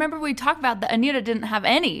it. I remember we talked about that Anita didn't have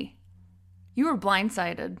any. You were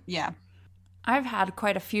blindsided. Yeah. I've had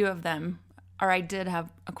quite a few of them, or I did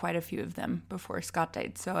have quite a few of them before Scott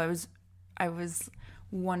died. So I was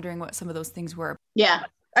wondering what some of those things were. Yeah.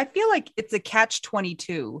 I feel like it's a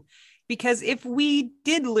catch-22, because if we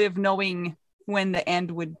did live knowing when the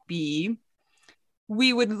end would be,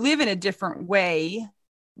 we would live in a different way.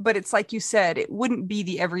 But it's like you said, it wouldn't be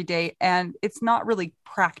the everyday, and it's not really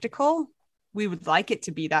practical. We would like it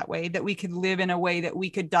to be that way, that we could live in a way that we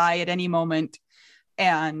could die at any moment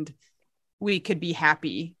and we could be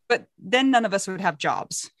happy. But then none of us would have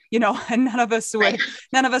jobs, and none of us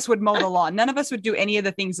would mow the lawn. None of us would do any of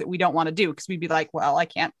the things that we don't want to do, because we'd be like, well, I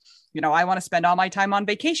can't, I want to spend all my time on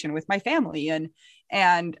vacation with my family.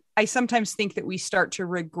 And I sometimes think that we start to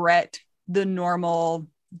regret the normal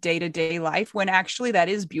day-to-day life, when actually that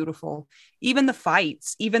is beautiful. Even the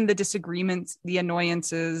fights, even the disagreements, the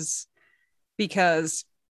annoyances, because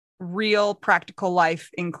real practical life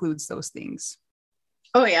includes those things.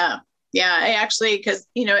 Oh yeah. Yeah. I actually, because,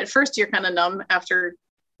 at first you're kind of numb after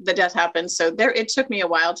the death happened. So it took me a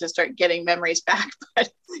while to start getting memories back, but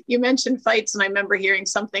you mentioned fights. And I remember hearing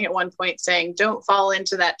something at one point saying, don't fall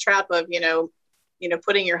into that trap of,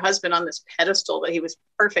 putting your husband on this pedestal that he was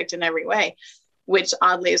perfect in every way, which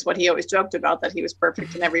oddly is what he always joked about, that he was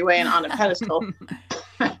perfect in every way and on a pedestal.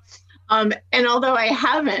 And although I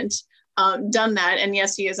haven't done that, and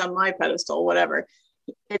yes, he is on my pedestal, whatever,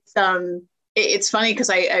 it's funny because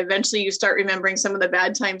eventually you start remembering some of the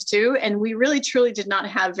bad times too. And we really, truly did not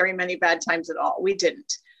have very many bad times at all. We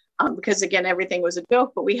didn't, because again, everything was a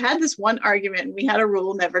joke, but we had this one argument, and we had a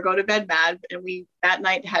rule, never go to bed mad. And we that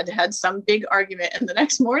night had some big argument. And the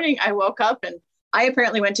next morning I woke up, and I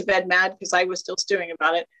apparently went to bed mad because I was still stewing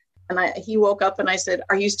about it. And he woke up and I said,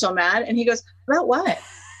 are you still mad? And he goes, about what?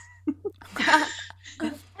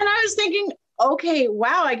 And I was thinking, okay,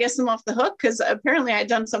 wow, I guess I'm off the hook, because apparently I had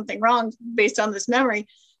done something wrong based on this memory.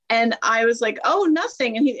 And I was like, oh,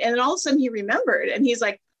 nothing. And all of a sudden he remembered, and he's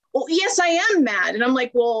like, well, yes, I am mad. And I'm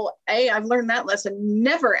like, well, I've learned that lesson.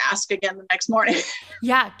 Never ask again the next morning.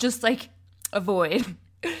 Yeah, just like avoid.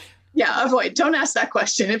 Yeah, avoid. Don't ask that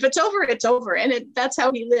question. If it's over, it's over. And that's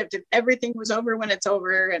how he lived. If everything was over when it's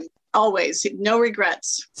over, and always no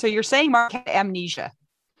regrets. So you're saying Mark had amnesia?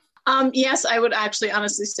 Yes, I would actually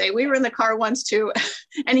honestly say we were in the car once too.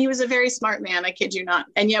 And he was a very smart man. I kid you not.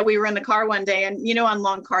 And yeah, we were in the car one day, and on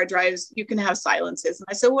long car drives, you can have silences. And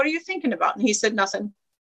I said, what are you thinking about? And he said, nothing.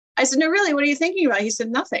 I said, no, really, what are you thinking about? He said,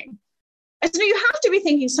 nothing. I said, no, you have to be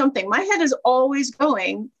thinking something. My head is always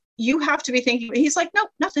going. You have to be thinking. He's like, nope,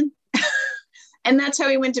 nothing. And that's how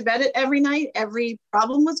he went to bed every night. Every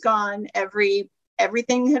problem was gone.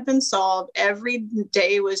 Everything had been solved. Every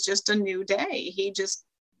day was just a new day. He just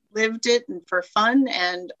lived it, and for fun,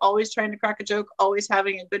 and always trying to crack a joke, always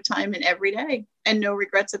having a good time in every day, and no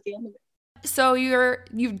regrets at the end of it. So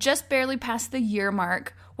you've just barely passed the year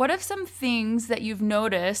mark. What are some things that you've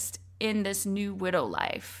noticed in this new widow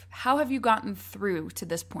life? How have you gotten through to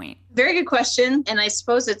this point? Very good question. And I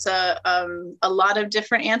suppose it's a lot of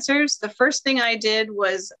different answers. The first thing I did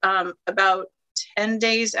was about 10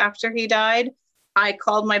 days after he died, I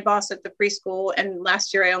called my boss at the preschool. And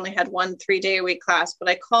last year I only had 1 3-day-a-week class, but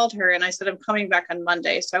I called her and I said, I'm coming back on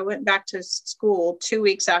Monday. So I went back to school 2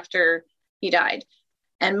 weeks after he died.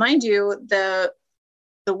 And mind you, the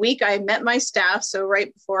week I met my staff, so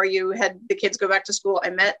right before you had the kids go back to school,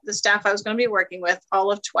 I met the staff I was going to be working with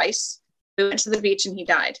all of twice. We went to the beach and he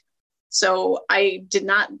died. So I did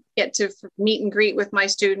not get to meet and greet with my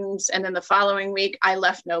students. And then the following week, I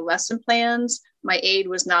left no lesson plans. My aide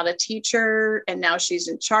was not a teacher, and now she's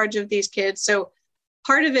in charge of these kids. So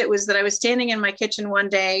part of it was that I was standing in my kitchen one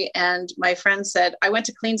day, and my friend said, I went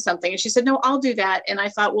to clean something. And she said, no, I'll do that. And I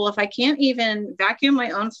thought, well, if I can't even vacuum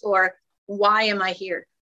my own floor, why am I here?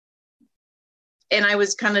 And I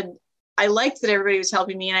liked that everybody was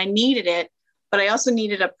helping me, and I needed it, but I also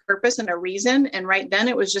needed a purpose and a reason. And right then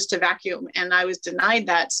it was just to vacuum, and I was denied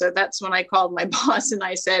that. So that's when I called my boss and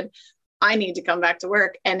I said, I need to come back to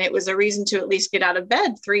work. And it was a reason to at least get out of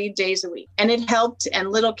bed 3 days a week. And it helped.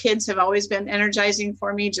 And little kids have always been energizing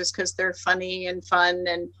for me just because they're funny and fun.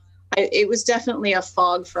 And it was definitely a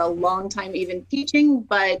fog for a long time, even teaching,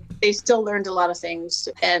 but they still learned a lot of things.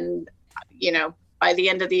 And, by the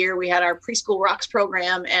end of the year, we had our Preschool Rocks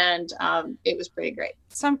program, and it was pretty great.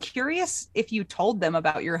 So I'm curious if you told them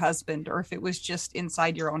about your husband or if it was just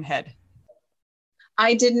inside your own head.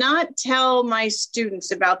 I did not tell my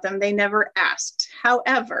students about them. They never asked.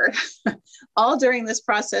 However, all during this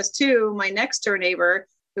process too, my next door neighbor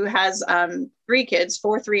who has 3 kids,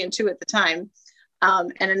 4, 3, and 2 at the time,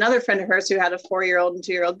 and another friend of hers who had a 4-year-old and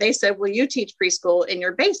 2-year-old, they said, will you teach preschool in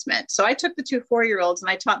your basement? So I took the 2 4-year-olds and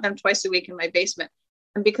I taught them twice a week in my basement.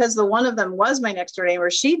 And because the one of them was my next door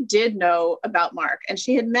neighbor, she did know about Mark, and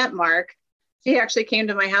she had met Mark. She actually came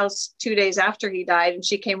to my house 2 days after he died, and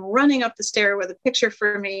she came running up the stair with a picture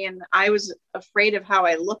for me. And I was afraid of how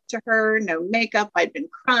I looked to her. No makeup. I'd been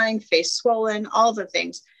crying, face swollen, all the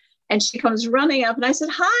things. And she comes running up and I said,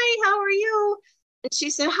 hi, how are you? And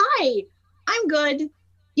she said, hi, I'm good.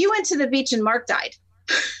 You went to the beach and Mark died.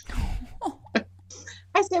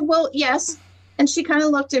 I said, well, yes. And she kind of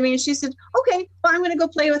looked at me and she said, okay, well, I'm going to go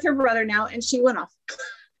play with her brother now. And she went off.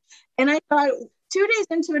 And I thought 2 days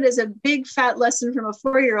into it is a big fat lesson from a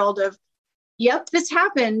 4-year-old of, yep, this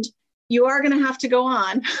happened. You are going to have to go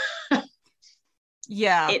on.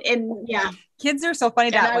 Yeah. And Kids are so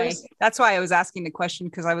funny that way. That's why I was asking the question,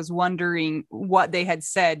 because I was wondering what they had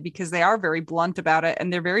said, because they are very blunt about it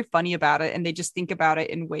and they're very funny about it. And they just think about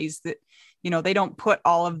it in ways that, they don't put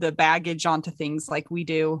all of the baggage onto things like we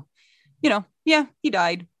do. Yeah, he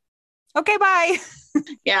died. Okay, bye.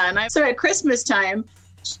 Yeah. And so at Christmas time,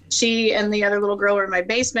 she and the other little girl were in my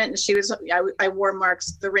basement, and I wore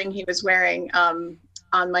the ring he was wearing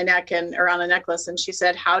on my neck and around a necklace. And she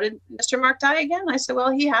said, how did Mr. Mark die again? I said,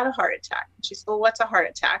 well, he had a heart attack. And she said, well, what's a heart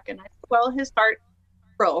attack? And I said, well, his heart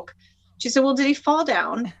broke. She said, well, did he fall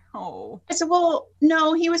down? Oh. I said, well,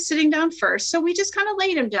 no, he was sitting down first. So we just kind of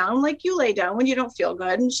laid him down like you lay down when you don't feel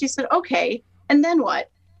good. And she said, okay. And then what?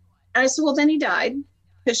 And I said, well, then he died,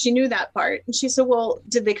 because she knew that part. And she said, well,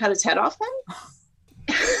 did they cut his head off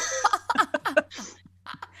then?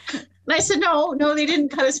 And I said, no, they didn't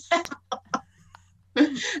cut his head off.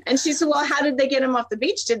 And she said, well, how did they get him off the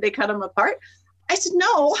beach? Did they cut him apart? I said, no.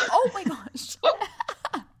 Oh my gosh.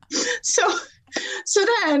 So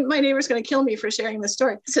then my neighbor's going to kill me for sharing this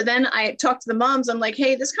story. So then I talked to the moms. I'm like,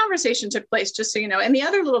 hey, this conversation took place, just so you know. And the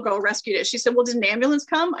other little girl rescued it. She said, well, did an ambulance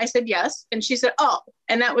come? I said, yes. And she said, oh,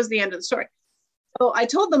 and that was the end of the story. So I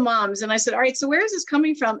told the moms and I said, all right, so where is this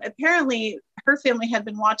coming from? Apparently her family had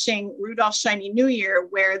been watching Rudolph's Shiny New Year,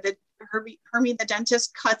 where Hermie the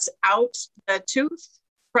dentist cuts out the tooth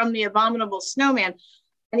from the abominable snowman.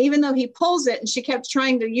 And even though he pulls it, and she kept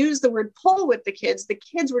trying to use the word pull with the kids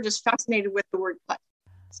were just fascinated with the word cut.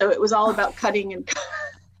 So it was all about cutting and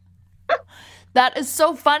That is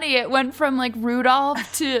so funny. It went from like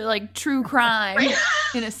Rudolph to like true crime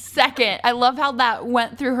in a second. I love how that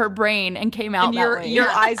went through her brain and came out and that way. Your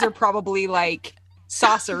eyes are probably like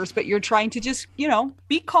saucers, but you're trying to just,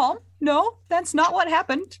 be calm. No, that's not what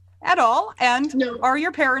happened at all. And are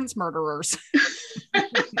your parents murderers?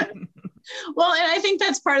 Well, and I think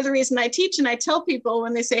that's part of the reason I teach. And I tell people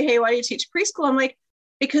when they say, hey, why do you teach preschool? I'm like,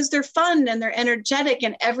 because they're fun and they're energetic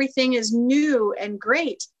and everything is new and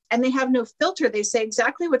great. And they have no filter. They say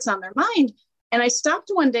exactly what's on their mind. And I stopped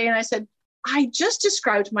one day and I said, I just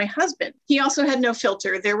described my husband. He also had no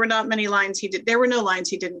filter. There were not many lines there were no lines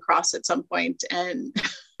he didn't cross at some point. And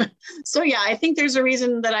so, yeah, I think there's a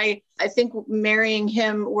reason that I think marrying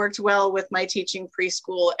him worked well with my teaching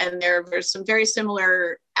preschool. And there's some very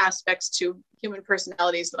similar aspects to human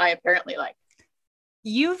personalities that I apparently like.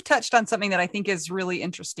 You've touched on something that I think is really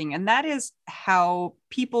interesting, and that is how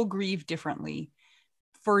people grieve differently.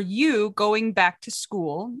 For you, going back to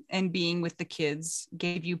school and being with the kids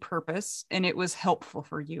gave you purpose, and it was helpful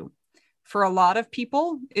for you. For a lot of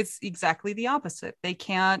people, it's exactly the opposite. They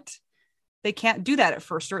can't do that at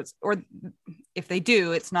first, or if they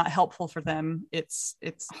do, it's not helpful for them. It's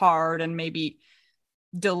hard and maybe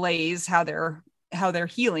delays how they're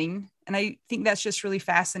healing. And I think that's just really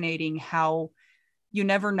fascinating, how you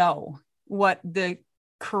never know what the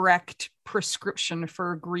correct prescription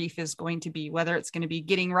for grief is going to be, whether it's going to be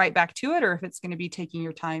getting right back to it, or if it's going to be taking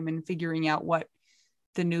your time and figuring out what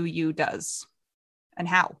the new you does and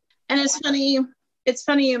how. And it's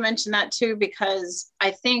funny you mentioned that too, because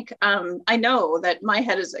I think I know that my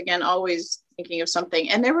head is, again, always thinking of something.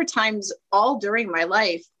 And there were times all during my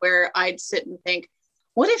life where I'd sit and think,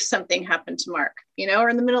 what if something happened to Mark, or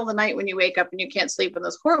in the middle of the night when you wake up and you can't sleep and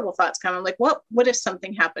those horrible thoughts come, I'm like, what if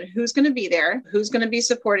something happened? Who's going to be there? Who's going to be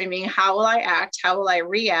supporting me? How will I act? How will I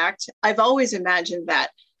react? I've always imagined that.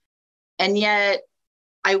 And yet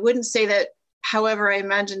I wouldn't say that, however I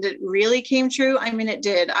imagined it really came true. I mean, it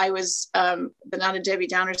did. I was, but not a Debbie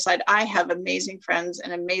Downer side. I have amazing friends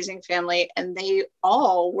and amazing family, and they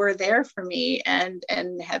all were there for me and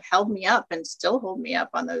have held me up and still hold me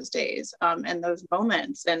up on those days and those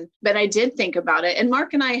moments. But I did think about it. And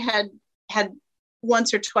Mark and I had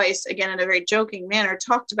once or twice, again, in a very joking manner,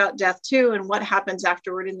 talked about death too, and what happens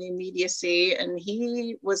afterward in the immediacy. And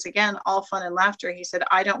he was, again, all fun and laughter. He said,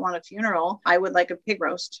 I don't want a funeral. I would like a pig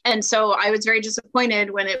roast. And so I was very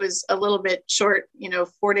disappointed when it was a little bit short.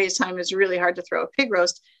 4 days time is really hard to throw a pig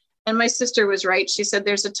roast. And my sister was right. She said,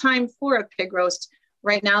 there's a time for a pig roast.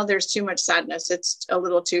 Right now, there's too much sadness. It's a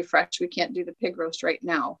little too fresh. We can't do the pig roast right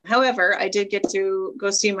now. However, I did get to go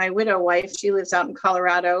see my widow wife. She lives out in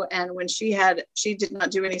Colorado. And when she did not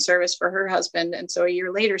do any service for her husband. And so a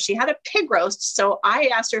year later, she had a pig roast. So I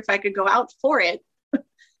asked her if I could go out for it.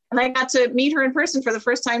 And I got to meet her in person for the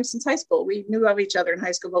first time since high school. We knew of each other in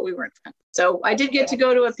high school, but we weren't friends. So I did get to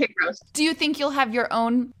go to a pig roast. Do you think you'll have your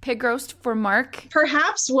own pig roast for Mark?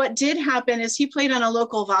 Perhaps. What did happen is he played on a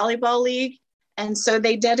local volleyball league. And so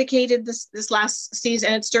they dedicated this last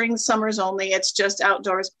season. It's during the summers only. It's just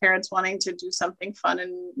outdoors, parents wanting to do something fun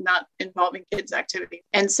and not involving kids' activity.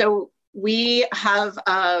 And so we have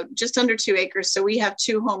just under 2 acres. So we have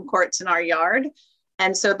 2 home courts in our yard.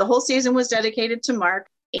 And so the whole season was dedicated to Mark.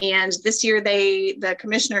 And this year the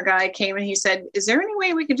commissioner guy came and he said, is there any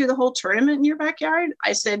way we could do the whole tournament in your backyard?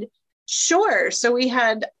 I said, sure. So we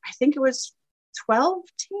had, I think it was 12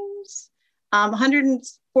 teams,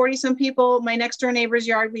 140 some people. My next door neighbor's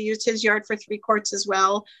yard, we used his yard for 3 courts as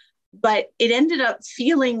well. But it ended up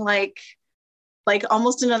feeling like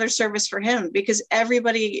almost another service for him, because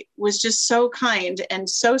everybody was just so kind and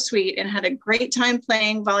so sweet and had a great time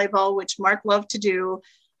playing volleyball, which Mark loved to do.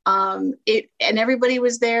 And everybody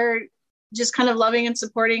was there just kind of loving and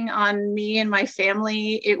supporting on me and my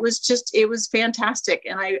family. It was fantastic.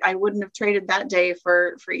 And I wouldn't have traded that day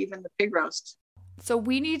for even the pig roast. So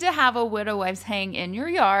we need to have a Widow Wives hang in your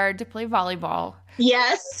yard to play volleyball.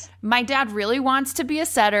 Yes. My dad really wants to be a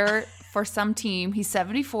setter for some team. He's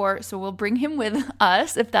 74, so we'll bring him with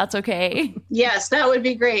us if that's okay. Yes, that would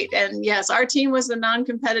be great. And yes, our team was the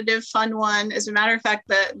non-competitive fun one. As a matter of fact,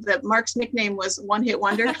 the Mark's nickname was One Hit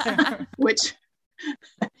Wonder, which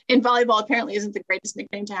in volleyball apparently isn't the greatest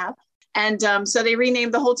nickname to have. And so they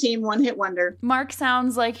renamed the whole team One Hit Wonder. Mark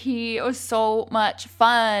sounds like he was so much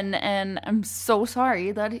fun, and I'm so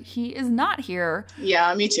sorry that he is not here.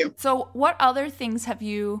 Yeah, me too. So what other things have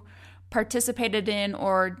you participated in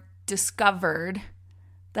or discovered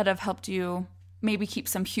that have helped you maybe keep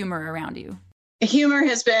some humor around you? Humor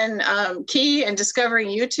has been key, and discovering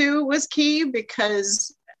you two was key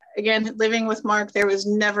because, again, living with Mark, there was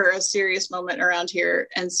never a serious moment around here.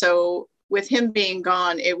 And so with him being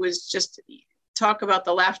gone, it was just talk about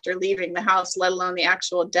the laughter leaving the house, let alone the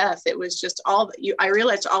actual death. It was just I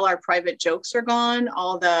realized all our private jokes are gone,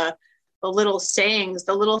 all the little sayings,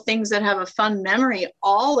 the little things that have a fun memory,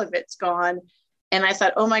 all of it's gone. And I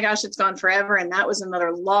thought, oh my gosh, it's gone forever. And that was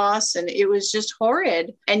another loss. And it was just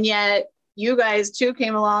horrid. And yet you guys too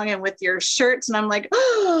came along and with your shirts, and I'm like,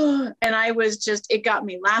 oh, and I was just, it got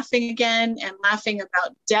me laughing again and laughing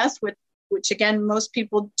about death, which again, most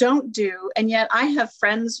people don't do. And yet I have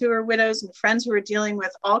friends who are widows and friends who are dealing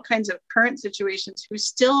with all kinds of current situations who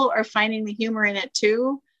still are finding the humor in it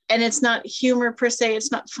too. And it's not humor per se,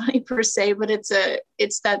 it's not funny per se, but it's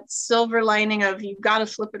that silver lining of you've got to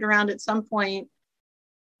flip it around at some point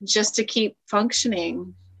just to keep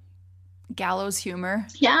functioning. Gallows humor.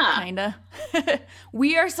 Yeah. Kinda.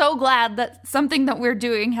 We are so glad that something that we're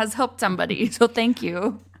doing has helped somebody. So thank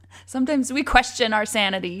you. Sometimes we question our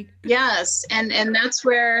sanity. Yes. And that's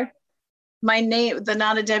where my name, the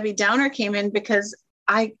Not a Debbie Downer, came in, because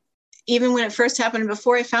even when it first happened,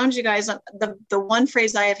 before I found you guys, the one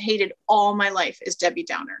phrase I have hated all my life is Debbie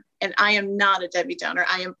Downer. And I am not a Debbie Downer.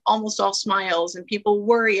 I am almost all smiles, and people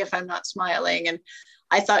worry if I'm not smiling. And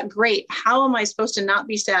I thought, great, how am I supposed to not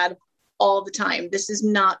be sad all the time? This is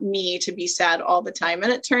not me to be sad all the time.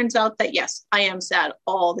 And it turns out that, yes, I am sad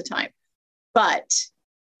all the time. But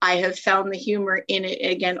I have found the humor in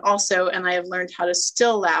it again also, and I have learned how to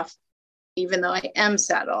still laugh, even though I am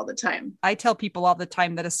sad all the time. I tell people all the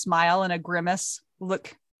time that a smile and a grimace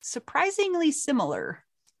look surprisingly similar,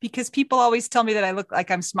 because people always tell me that I look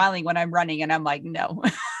like I'm smiling when I'm running, and I'm like, no,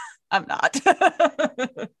 I'm not.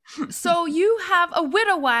 So you have a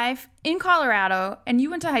widow wife in Colorado, and you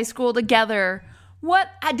went to high school together. What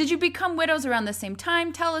did you become widows around the same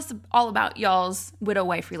time? Tell us all about y'all's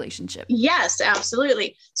widow-wife relationship. Yes,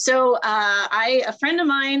 absolutely. So a friend of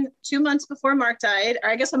mine, 2 months before Mark died,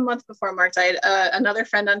 or I guess a month before Mark died, another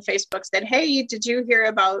friend on Facebook said, "Hey, did you hear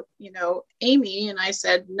about, Amy?" And I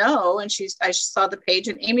said, "No." And I saw the page,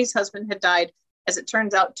 and Amy's husband had died, as it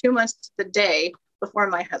turns out, 2 months to the day before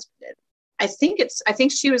my husband did. I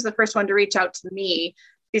think she was the first one to reach out to me.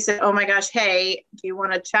 She said, "Oh my gosh, hey, do you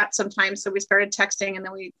want to chat sometime?" So we started texting, and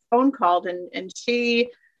then we phone called, and she,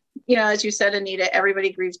 as you said, Anita,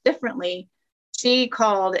 everybody grieves differently. She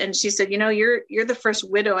called and she said, "You're the first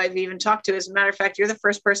widow I've even talked to. As a matter of fact, you're the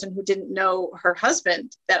first person who didn't know her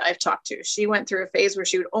husband that I've talked to." She went through a phase where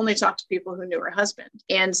she would only talk to people who knew her husband.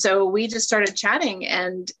 And so we just started chatting.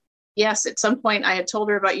 And yes, at some point I had told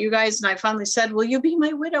her about you guys, and I finally said, "Will you be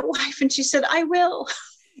my widow wife?" And she said, "I will."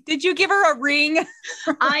 Did you give her a ring?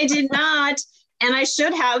 I did not. And I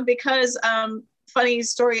should have, because funny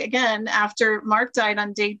story again, after Mark died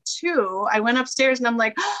on day 2, I went upstairs and I'm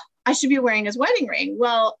like, I should be wearing his wedding ring.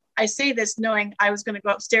 Well, I say this knowing I was going to go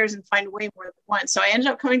upstairs and find way more than one. So I ended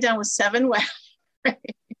up coming down with 7 wedding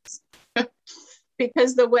rings.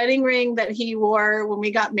 Because the wedding ring that he wore when we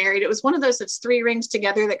got married, it was one of those that's 3 rings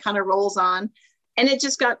together that kind of rolls on. And it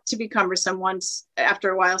just got to be cumbersome once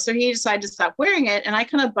after a while. So he decided to stop wearing it. And I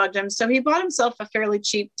kind of bugged him. So he bought himself a fairly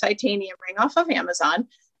cheap titanium ring off of Amazon.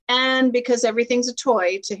 And because everything's a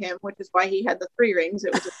toy to him, which is why he had the 3 rings,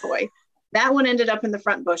 it was a toy. That one ended up in the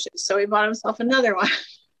front bushes. So he bought himself another one.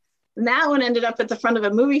 And that one ended up at the front of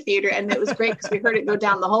a movie theater. And it was great because we heard it go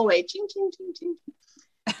down the hallway. Ching, ching, ching, ching.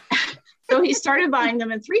 So he started buying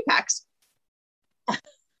them in 3-packs.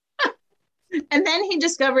 And then he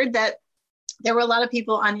discovered that there were a lot of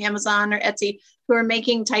people on Amazon or Etsy who were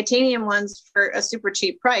making titanium ones for a super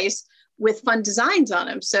cheap price with fun designs on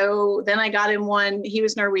them. So then I got him one. He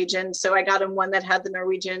was Norwegian. So I got him one that had the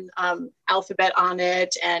Norwegian alphabet on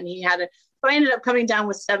it. And so I ended up coming down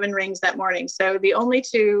with 7 rings that morning. So the only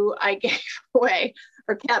 2 I gave away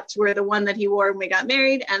or kept were the one that he wore when we got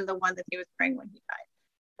married and the one that he was wearing when he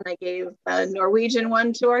died. And I gave a Norwegian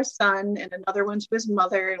one to our son and another one to his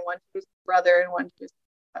mother and one to his brother and one to his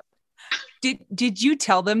Did you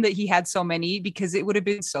tell them that he had so many? Because it would have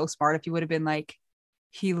been so smart if you would have been like,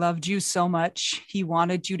 he loved you so much. He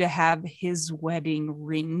wanted you to have his wedding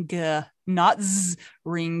ring, not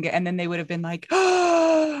ring. And then they would have been like,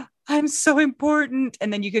 "Oh, I'm so important."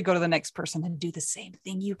 And then you could go to the next person and do the same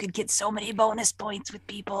thing. You could get so many bonus points with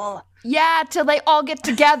people. Yeah, till they all get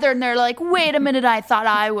together and they're like, "Wait a minute, I thought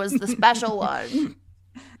I was the special one."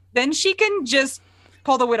 Then she can just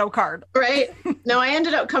pull the widow card. Right. No, I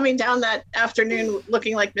ended up coming down that afternoon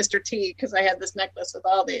looking like Mr. T because I had this necklace with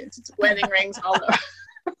all these wedding rings all over.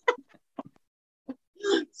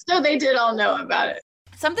 So they did all know about it.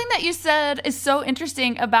 Something that you said is so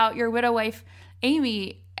interesting about your widow wife,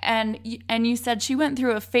 Amy, and you said she went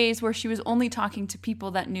through a phase where she was only talking to people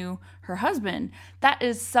that knew her husband. That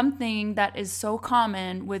is something that is so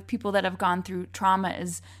common with people that have gone through trauma,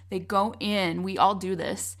 is they go in, we all do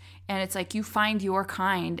this, and it's like you find your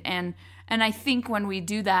kind. And I think when we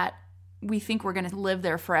do that, we think we're going to live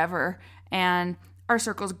there forever, and our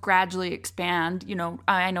circles gradually expand.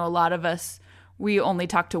 I know a lot of us, we only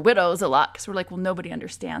talk to widows a lot because we're like, well, nobody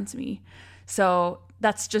understands me. So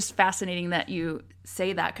that's just fascinating that you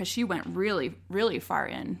say that, because she went really, really far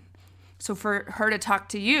in. So for her to talk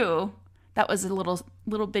to you, that was a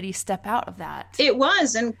little bitty step out of that. It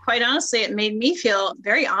was. And quite honestly, it made me feel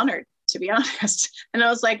very honored, to be honest. And I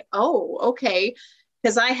was like, oh, okay.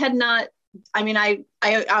 Because I had not, I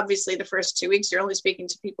obviously the first 2 weeks, you're only speaking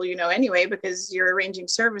to people you know anyway, because you're arranging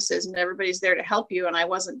services and everybody's there to help you. And I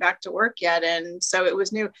wasn't back to work yet. And so it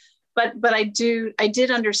was new. But I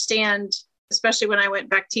did understand, especially when I went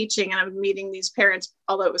back teaching and I'm meeting these parents,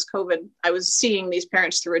 although it was COVID, I was seeing these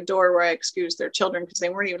parents through a door where I excused their children because they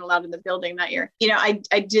weren't even allowed in the building that year.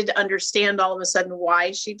 I did understand all of a sudden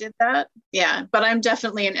why she did that. Yeah, but I'm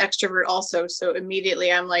definitely an extrovert also. So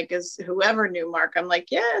immediately I'm like, as whoever knew Mark, I'm like,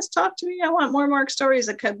 yes, talk to me. I want more Mark stories,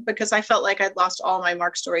 because I felt like I'd lost all my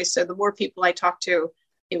Mark stories. So the more people I talked to,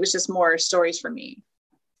 it was just more stories for me.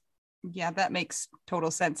 Yeah, that makes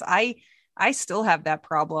total sense. I still have that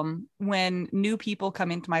problem. When new people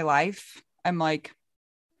come into my life, I'm like,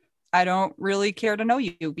 I don't really care to know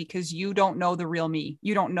you because you don't know the real me.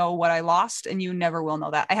 You don't know what I lost, and you never will know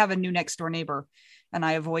that. I have a new next door neighbor and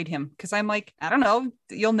I avoid him because I'm like, I don't know.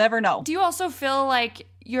 You'll never know. Do you also feel like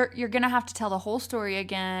you're going to have to tell the whole story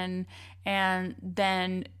again? And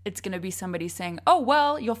then it's going to be somebody saying, oh,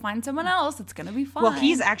 well, you'll find someone else. It's going to be fine. Well,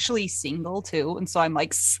 he's actually single too. And so I'm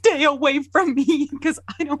like, stay away from me because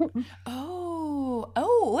I don't. Oh,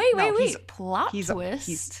 Oh, No, wait. Plot he's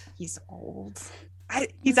twist. he's old.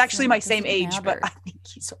 He's actually my same age, but I think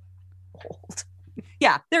he's old.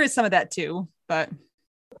 Yeah, there is some of that too, but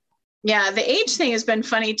Yeah, the age thing has been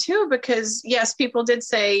funny too, because yes, people did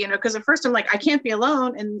say, you know, because at first I'm like, I can't be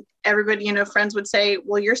alone. And everybody, you know, friends would say,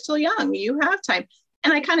 well, you're still young, you have time.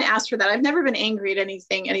 And I kind of asked for that. I've never been angry at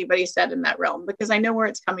anything anybody said in that realm, because I know where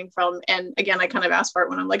it's coming from. And again, I kind of asked for it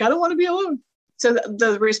when I'm like, I don't want to be alone. So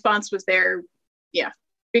the response was there. Yeah,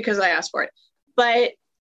 because I asked for it. But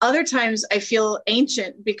other times I feel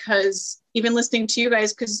ancient, because even listening to you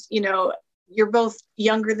guys, because, you know, you're both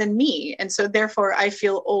younger than me. And so therefore I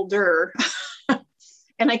feel older.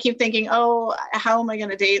 And I keep thinking, oh, how am I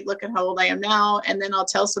going to date? Look at how old I am now. And then I'll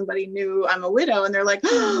tell somebody new I'm a widow, and they're like,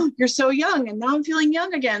 oh, you're so young. And now I'm feeling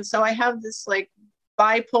young again. So I have this like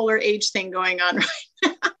bipolar age thing going on right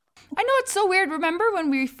now. I know, it's so weird. Remember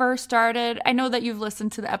when we first started? I know that you've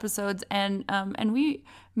listened to the episodes, and we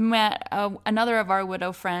met another of our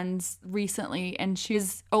widow friends recently, and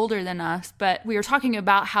she's older than us. But we were talking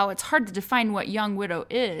about how it's hard to define what young widow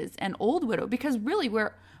is and old widow, because really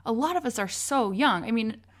a lot of us are so young. I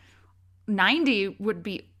mean, 90 would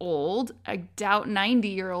be old. I doubt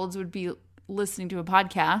 90-year-olds would be listening to a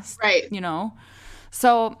podcast, right? You know,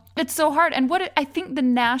 so it's so hard. And I think the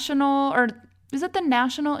national, or is it the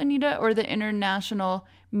national, Anita, or the international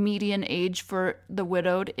median age for the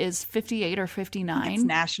widowed is 58 or 59? It's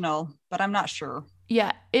national, but I'm not sure.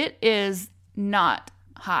 Yeah, it is not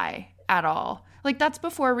high at all. Like, that's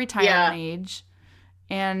before retirement age.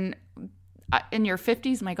 And in your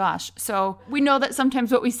 50s, my gosh. So we know that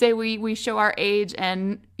sometimes what we say, we show our age,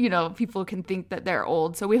 and, you know, people can think that they're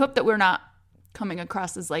old. So we hope that we're not coming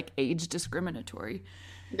across as like age discriminatory.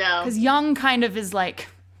 No. Because young kind of is like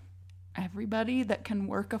everybody that can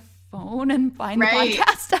work a phone and find the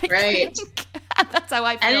podcast. I think. That's how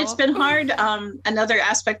I feel. And it's been hard. Another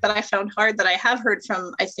aspect that I found hard, that I have heard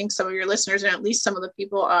from, I think, some of your listeners, and at least some of the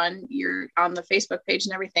people on the Facebook page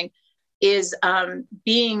and everything, is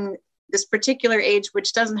being this particular age,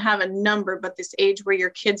 which doesn't have a number, but this age where your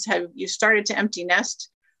kids you started to empty nest.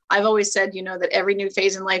 I've always said, you know, that every new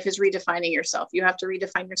phase in life is redefining yourself. You have to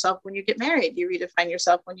redefine yourself when you get married. You redefine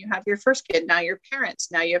yourself when you have your first kid. Now you're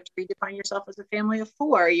parents. Now you have to redefine yourself as a family of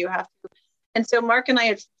 4. You have to. And so Mark and I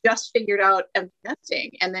had just figured out empty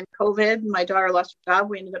nesting. And then COVID, my daughter lost her job.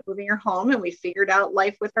 We ended up moving her home, and we figured out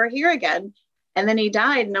life with her here again. And then he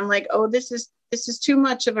died. And I'm like, oh, this is too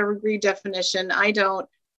much of a redefinition.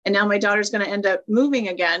 And now my daughter's going to end up moving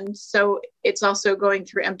again. So it's also going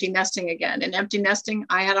through empty nesting again. And empty nesting,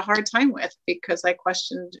 I had a hard time with, because I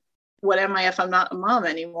questioned, what am I if I'm not a mom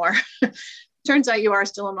anymore? Turns out you are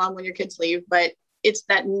still a mom when your kids leave, but it's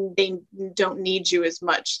that they don't need you as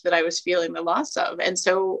much that I was feeling the loss of. And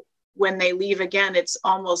so when they leave again, it's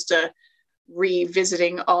almost a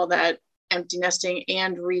revisiting all that empty nesting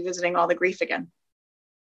and revisiting all the grief again.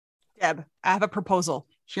 Deb, I have a proposal.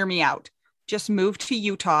 Hear me out. Just move to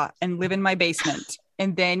Utah and live in my basement,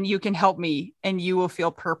 and then you can help me, and you will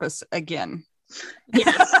feel purpose again.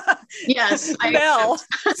 Yes. Yes. Belle,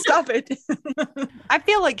 stop it. I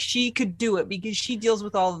feel like she could do it, because she deals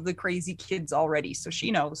with all of the crazy kids already, so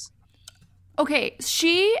she knows. Okay,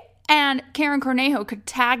 she and Karen Cornejo could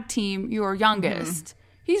tag team your youngest.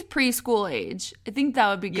 Mm-hmm. He's preschool age. I think that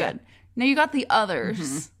would be good. Yeah. Now you got the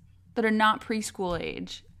others that are not preschool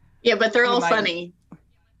age. Yeah, but they're all funny.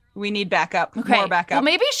 We need backup. Okay. More backup. Well,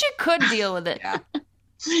 maybe she could deal with it.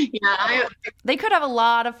 They could have a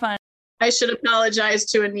lot of fun. I should apologize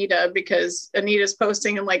to Anita, because Anita's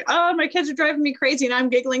posting and like, oh, my kids are driving me crazy, and I'm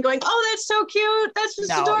giggling, going, oh, that's so cute. That's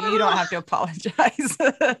just adorable. No, you don't have to apologize.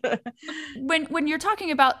 When you're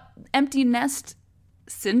talking about empty nest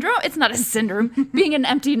syndrome, it's not a syndrome, being an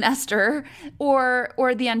empty nester,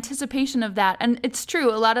 or the anticipation of that. And it's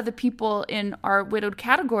true, a lot of the people in our widowed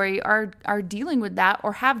category are dealing with that,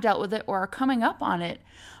 or have dealt with it, or are coming up on it.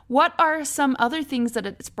 What are some other things that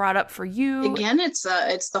it's brought up for you? Again, it's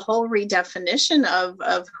the whole redefinition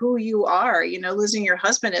of who you are. You know, losing your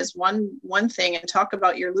husband is one thing, and talk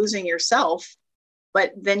about you're losing yourself.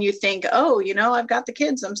 But then you think, oh, you know, I've got the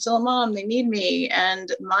kids. I'm still a mom. They need me. And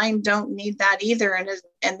mine don't need that either.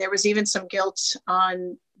 And there was even some guilt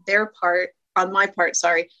on my part,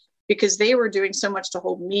 because they were doing so much to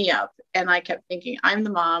hold me up. And I kept thinking, I'm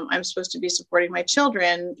the mom. I'm supposed to be supporting my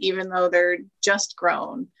children, even though they're just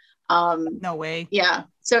grown. No way. Yeah.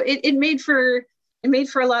 So it made for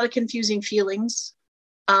a lot of confusing feelings.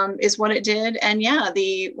 Is what it did. And yeah,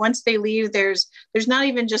 once they leave, there's not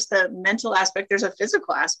even just the mental aspect, there's a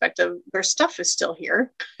physical aspect of their stuff is still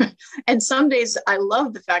here. And some days I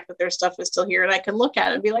love the fact that their stuff is still here, and I can look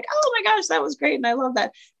at it and be like, oh my gosh, that was great. And I love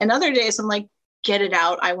that. And other days I'm like, get it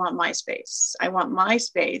out. I want my space. I want my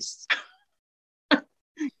space.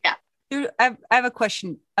 Yeah. Dude, I have a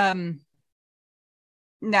question.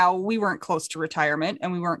 Now, we weren't close to retirement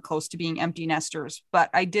and we weren't close to being empty nesters,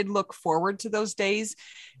 but I did look forward to those days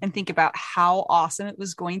and think about how awesome it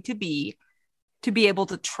was going to be able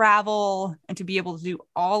to travel and to be able to do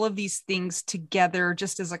all of these things together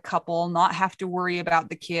just as a couple, not have to worry about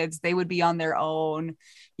the kids. They would be on their own,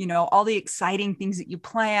 you know, all the exciting things that you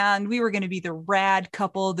planned. We were going to be the rad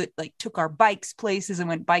couple that like took our bikes places and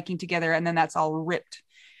went biking together. And then that's all ripped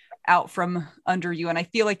out from under you. And I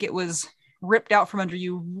feel like it was ripped out from under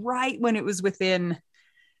you right when it was within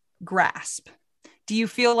grasp. Do you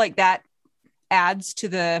feel like that adds to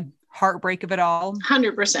the heartbreak of it all?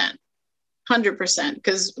 100%. 100%.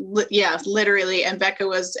 Because yeah, literally. And Becca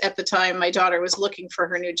was at the time, my daughter was looking for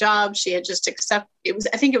her new job. She had just I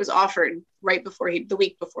think it was offered right before the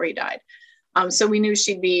week before he died. So we knew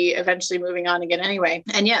she'd be eventually moving on again anyway.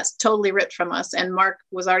 And yes, totally ripped from us. And Mark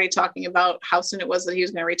was already talking about how soon it was that he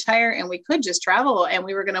was going to retire and we could just travel and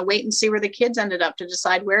we were going to wait and see where the kids ended up to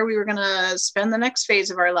decide where we were going to spend the next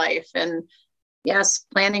phase of our life. And yes,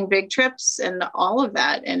 planning big trips and all of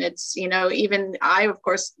that. And it's, you know, even I, of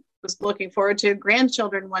course, was looking forward to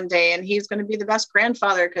grandchildren one day, and he's going to be the best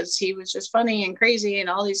grandfather because he was just funny and crazy and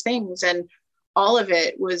all these things. And all of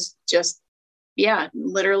it was just, yeah,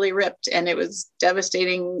 literally ripped. And it was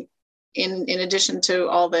devastating in addition to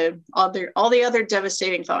all the other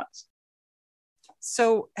devastating thoughts.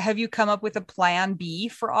 So have you come up with a plan B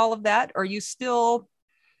for all of that? Or are you still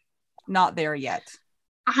not there yet?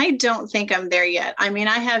 I don't think I'm there yet. I mean,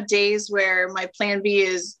 I have days where my plan B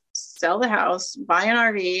is sell the house, buy an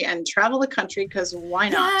RV, and travel the country because why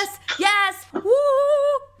not? Yes. Woo!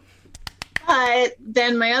 But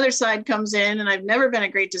then my other side comes in, and I've never been a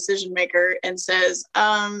great decision maker, and says,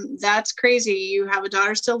 that's crazy. You have a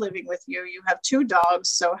daughter still living with you. You have 2 dogs.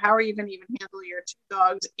 So how are you going to even handle your 2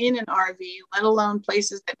 dogs in an RV, let alone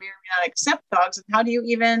places that may or may not accept dogs? And how do you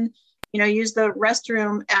even, use the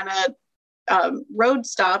restroom at a road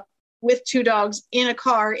stop with 2 dogs in a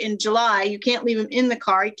car in July? You can't leave them in the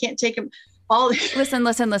car. You can't take them all.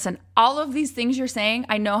 Listen. All of these things you're saying,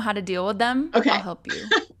 I know how to deal with them. Okay. I'll help you.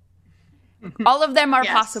 All of them are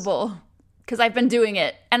possible because I've been doing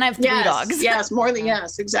it and I have 3 dogs. Yes, more than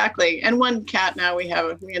yes, exactly. And 1 cat now we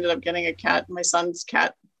ended up getting a cat. My son's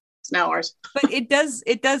cat is now ours. But it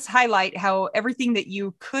does highlight how everything that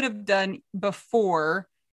you could have done before,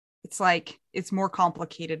 it's like it's more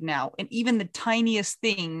complicated now. And even the tiniest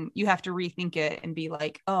thing, you have to rethink it and be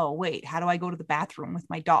like, oh, wait, how do I go to the bathroom with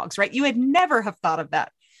my dogs? Right. You had never have thought of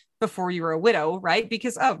that before you were a widow, right?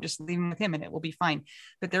 Because, just leave him with him and it will be fine.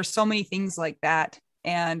 But there's so many things like that.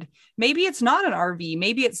 And maybe it's not an RV.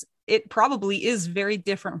 Maybe it probably is very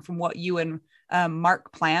different from what you and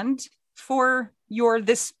Mark planned for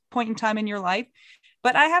this point in time in your life.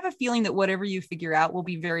 But I have a feeling that whatever you figure out will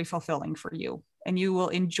be very fulfilling for you and you will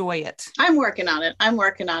enjoy it. I'm working on it.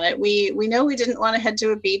 We know we didn't want to head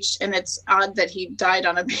to a beach, and it's odd that he died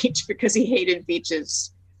on a beach because he hated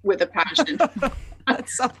beaches with a passion.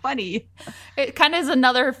 That's so funny. It kind of is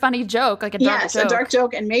another funny joke, like a dark joke. Yes, a dark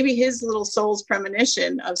joke. And maybe his little soul's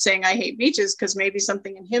premonition of saying, I hate beaches, because maybe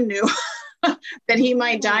something in him knew that he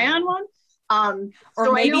might die on one. Or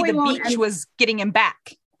so maybe the beach was getting him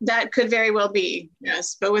back. That could very well be,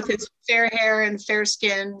 yes. But with his fair hair and fair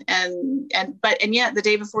skin, and yet the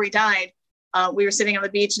day before he died, we were sitting on the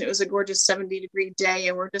beach and it was a gorgeous 70-degree day,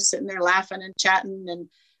 and we're just sitting there laughing and chatting, and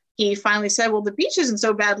he finally said, well, the beach isn't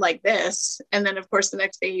so bad like this. And then, of course, the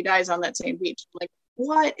next day he dies on that same beach. I'm like,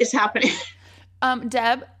 what is happening?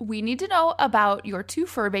 Deb, we need to know about your 2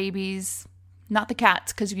 fur babies, not the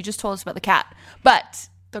cats, because you just told us about the cat, but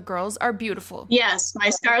the girls are beautiful. Yes, my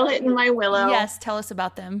Scarlet and my Willow. Yes, tell us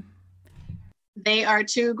about them. They are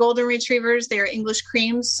 2 golden retrievers. They are English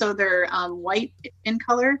creams, so they're white in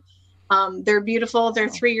color. They're beautiful. They're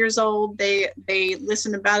 3 years old. They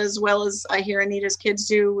listen about as well as I hear Anita's kids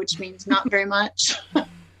do, which means not very much.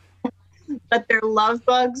 But they're love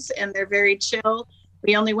bugs and they're very chill.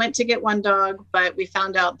 We only went to get 1 dog, but we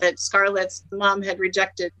found out that Scarlet's mom had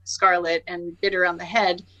rejected Scarlet and bit her on the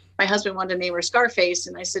head. My husband wanted to name her Scarface,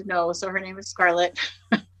 and I said no, so her name is Scarlet.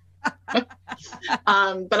 But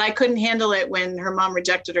I couldn't handle it when her mom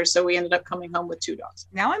rejected her, so we ended up coming home with 2 dogs.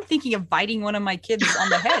 Now I'm thinking of biting one of my kids on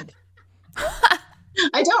the head.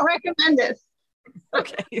 I don't recommend it.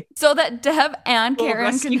 Okay. So that Deb and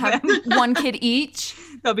Karen can have 1 kid each.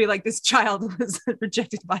 They'll be like, this child was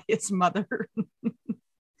rejected by his mother.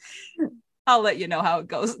 I'll let you know how it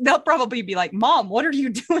goes. They'll probably be like, Mom, what are you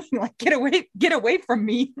doing? Like, get away from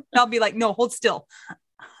me. And I'll be like, no, hold still.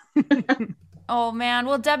 Oh, man.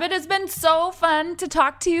 Well, Deb, it has been so fun to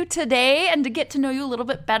talk to you today and to get to know you a little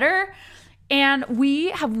bit better. And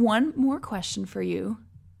we have one more question for you.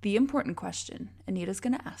 The important question. Anita's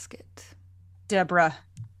going to ask it. Deborah,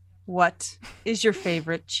 what is your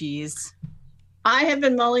favorite cheese? I have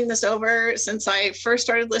been mulling this over since I first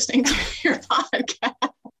started listening to your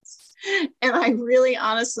podcast. And I really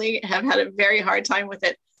honestly have had a very hard time with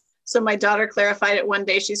it. So my daughter clarified it one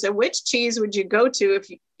day. She said, which cheese would you go to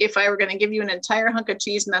if I were going to give you an entire hunk of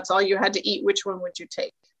cheese and that's all you had to eat? Which one would you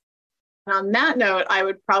take? And on that note, I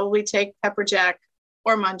would probably take pepper jack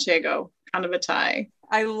or manchego, kind of a tie.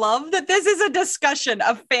 I love that this is a discussion,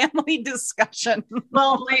 a family discussion.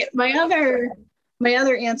 Well, my other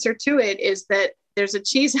answer to it is that there's a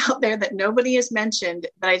cheese out there that nobody has mentioned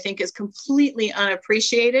that I think is completely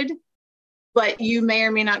unappreciated, but you may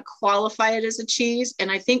or may not qualify it as a cheese.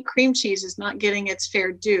 And I think cream cheese is not getting its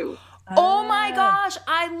fair due. Oh my gosh,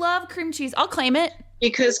 I love cream cheese. I'll claim it.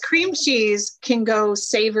 Because cream cheese can go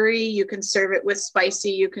savory, you can serve it with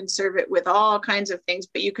spicy, you can serve it with all kinds of things,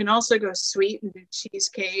 but you can also go sweet and do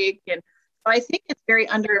cheesecake. And I think it's very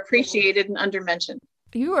underappreciated and undermentioned.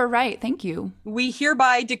 You are right. Thank you. We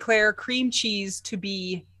hereby declare cream cheese to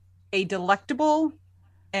be a delectable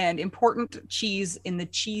and important cheese in the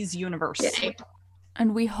cheese universe. Yay.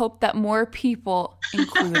 And we hope that more people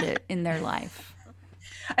include it in their life.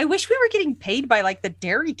 I wish we were getting paid by like the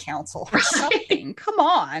Dairy Council or something. Come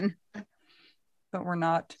on. But we're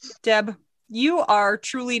not. Deb, you are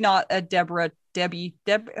truly not a Deborah, Debbie,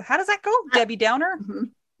 how does that go? Debbie Downer? Mm-hmm.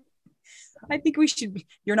 I think we should,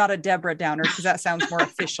 you're not a Deborah Downer because that sounds more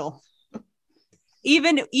official.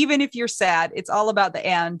 Even if you're sad, it's all about the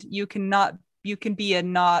and. You can be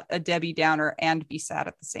not a Debbie Downer and be sad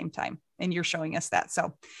at the same time. And you're showing us that.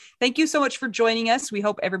 So thank you so much for joining us. We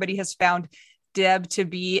hope everybody has found Deb to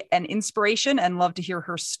be an inspiration and love to hear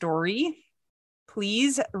her story.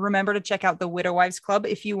 Please remember to check out the Widow Wives Club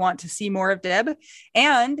if you want to see more of Deb.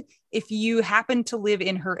 And if you happen to live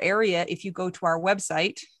in her area, if you go to our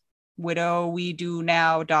website,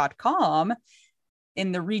 widowwedonow.com,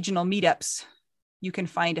 in the regional meetups, you can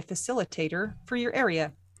find a facilitator for your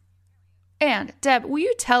area. And Deb, will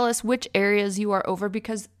you tell us which areas you are over?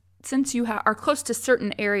 Because since you are close to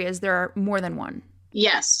certain areas, there are more than one.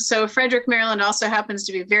 Yes. So Frederick, Maryland also happens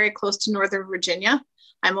to be very close to Northern Virginia.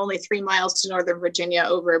 I'm only 3 miles to Northern Virginia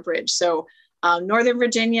over a bridge. So Northern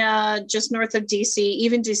Virginia, just north of DC,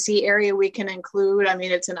 even DC area we can include. I mean,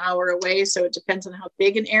 it's an hour away, so it depends on how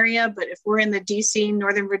big an area. But if we're in the DC,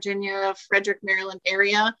 Northern Virginia, Frederick, Maryland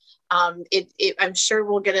area, I'm sure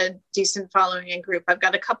we'll get a decent following in group. I've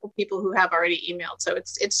got a couple people who have already emailed, so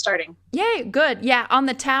it's starting. Yay, good. Yeah, on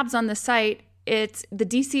the tabs on the site, it's the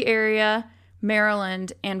DC area,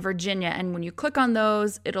 Maryland, and Virginia. And when you click on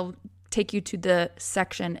those, it'll take you to the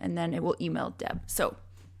section and then it will email Deb. So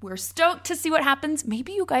we're stoked to see what happens.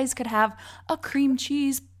 Maybe you guys could have a cream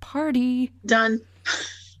cheese party. Done.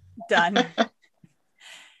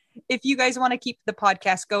 If you guys want to keep the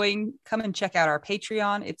podcast going, come and check out our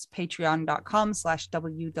Patreon. It's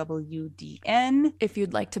patreon.com/WWDN. If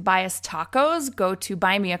you'd like to buy us tacos, go to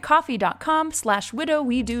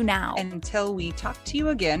buymeacoffee.com/widowwedonow. Until we talk to you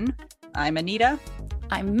again, I'm Anita.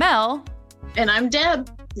 I'm Mel. And I'm Deb,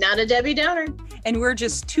 not a Debbie Downer. And we're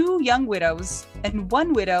just 2 young widows and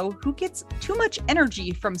one widow who gets too much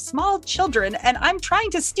energy from small children. And I'm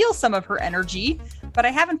trying to steal some of her energy, but I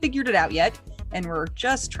haven't figured it out yet. And we're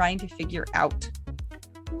just trying to figure out.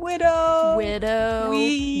 Widow.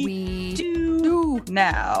 We do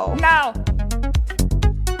now. Now.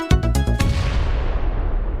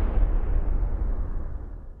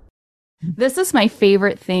 This is my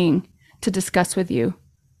favorite thing to discuss with you.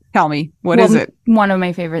 Tell me, what is it? One of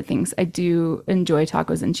my favorite things. I do enjoy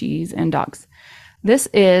tacos and cheese and dogs. This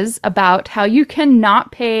is about how you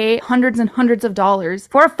cannot pay hundreds and hundreds of dollars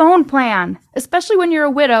for a phone plan, especially when you're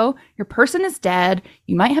a widow, your person is dead,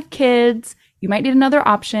 you might have kids, you might need another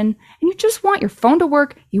option, and you just want your phone to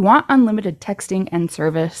work, you want unlimited texting and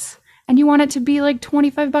service, and you want it to be like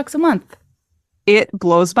 $25 a month. It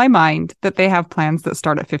blows my mind that they have plans that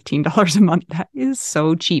start at $15 a month. That is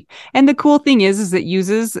so cheap. And the cool thing is it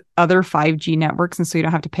uses other 5G networks, and so you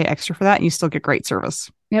don't have to pay extra for that, and you still get great service.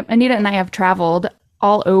 Yep, Anita and I have traveled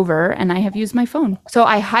all over, and I have used my phone. So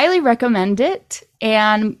I highly recommend it,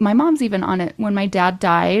 and my mom's even on it. When my dad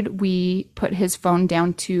died, we put his phone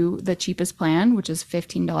down to the cheapest plan, which is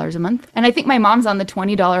 $15 a month. And I think my mom's on the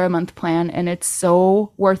 $20 a month plan, and it's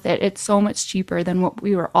so worth it. It's so much cheaper than what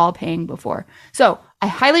we were all paying before. So I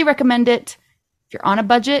highly recommend it if you're on a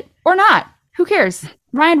budget or not. Who cares?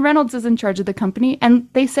 Ryan Reynolds is in charge of the company, and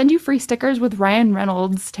they send you free stickers with Ryan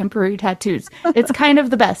Reynolds temporary tattoos. It's kind of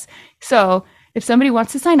the best. So If somebody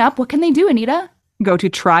wants to sign up, what can they do, Anita? Go to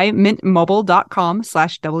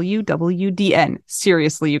trymintmobile.com/WWDN.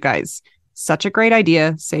 Seriously, you guys. Such a great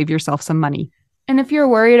idea. Save yourself some money. And if you're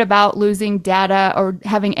worried about losing data or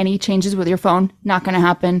having any changes with your phone, not going to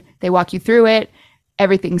happen. They walk you through it.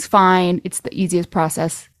 Everything's fine. It's the easiest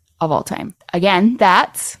process of all time. Again,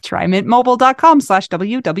 that's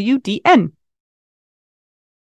trymintmobile.com/WWDN.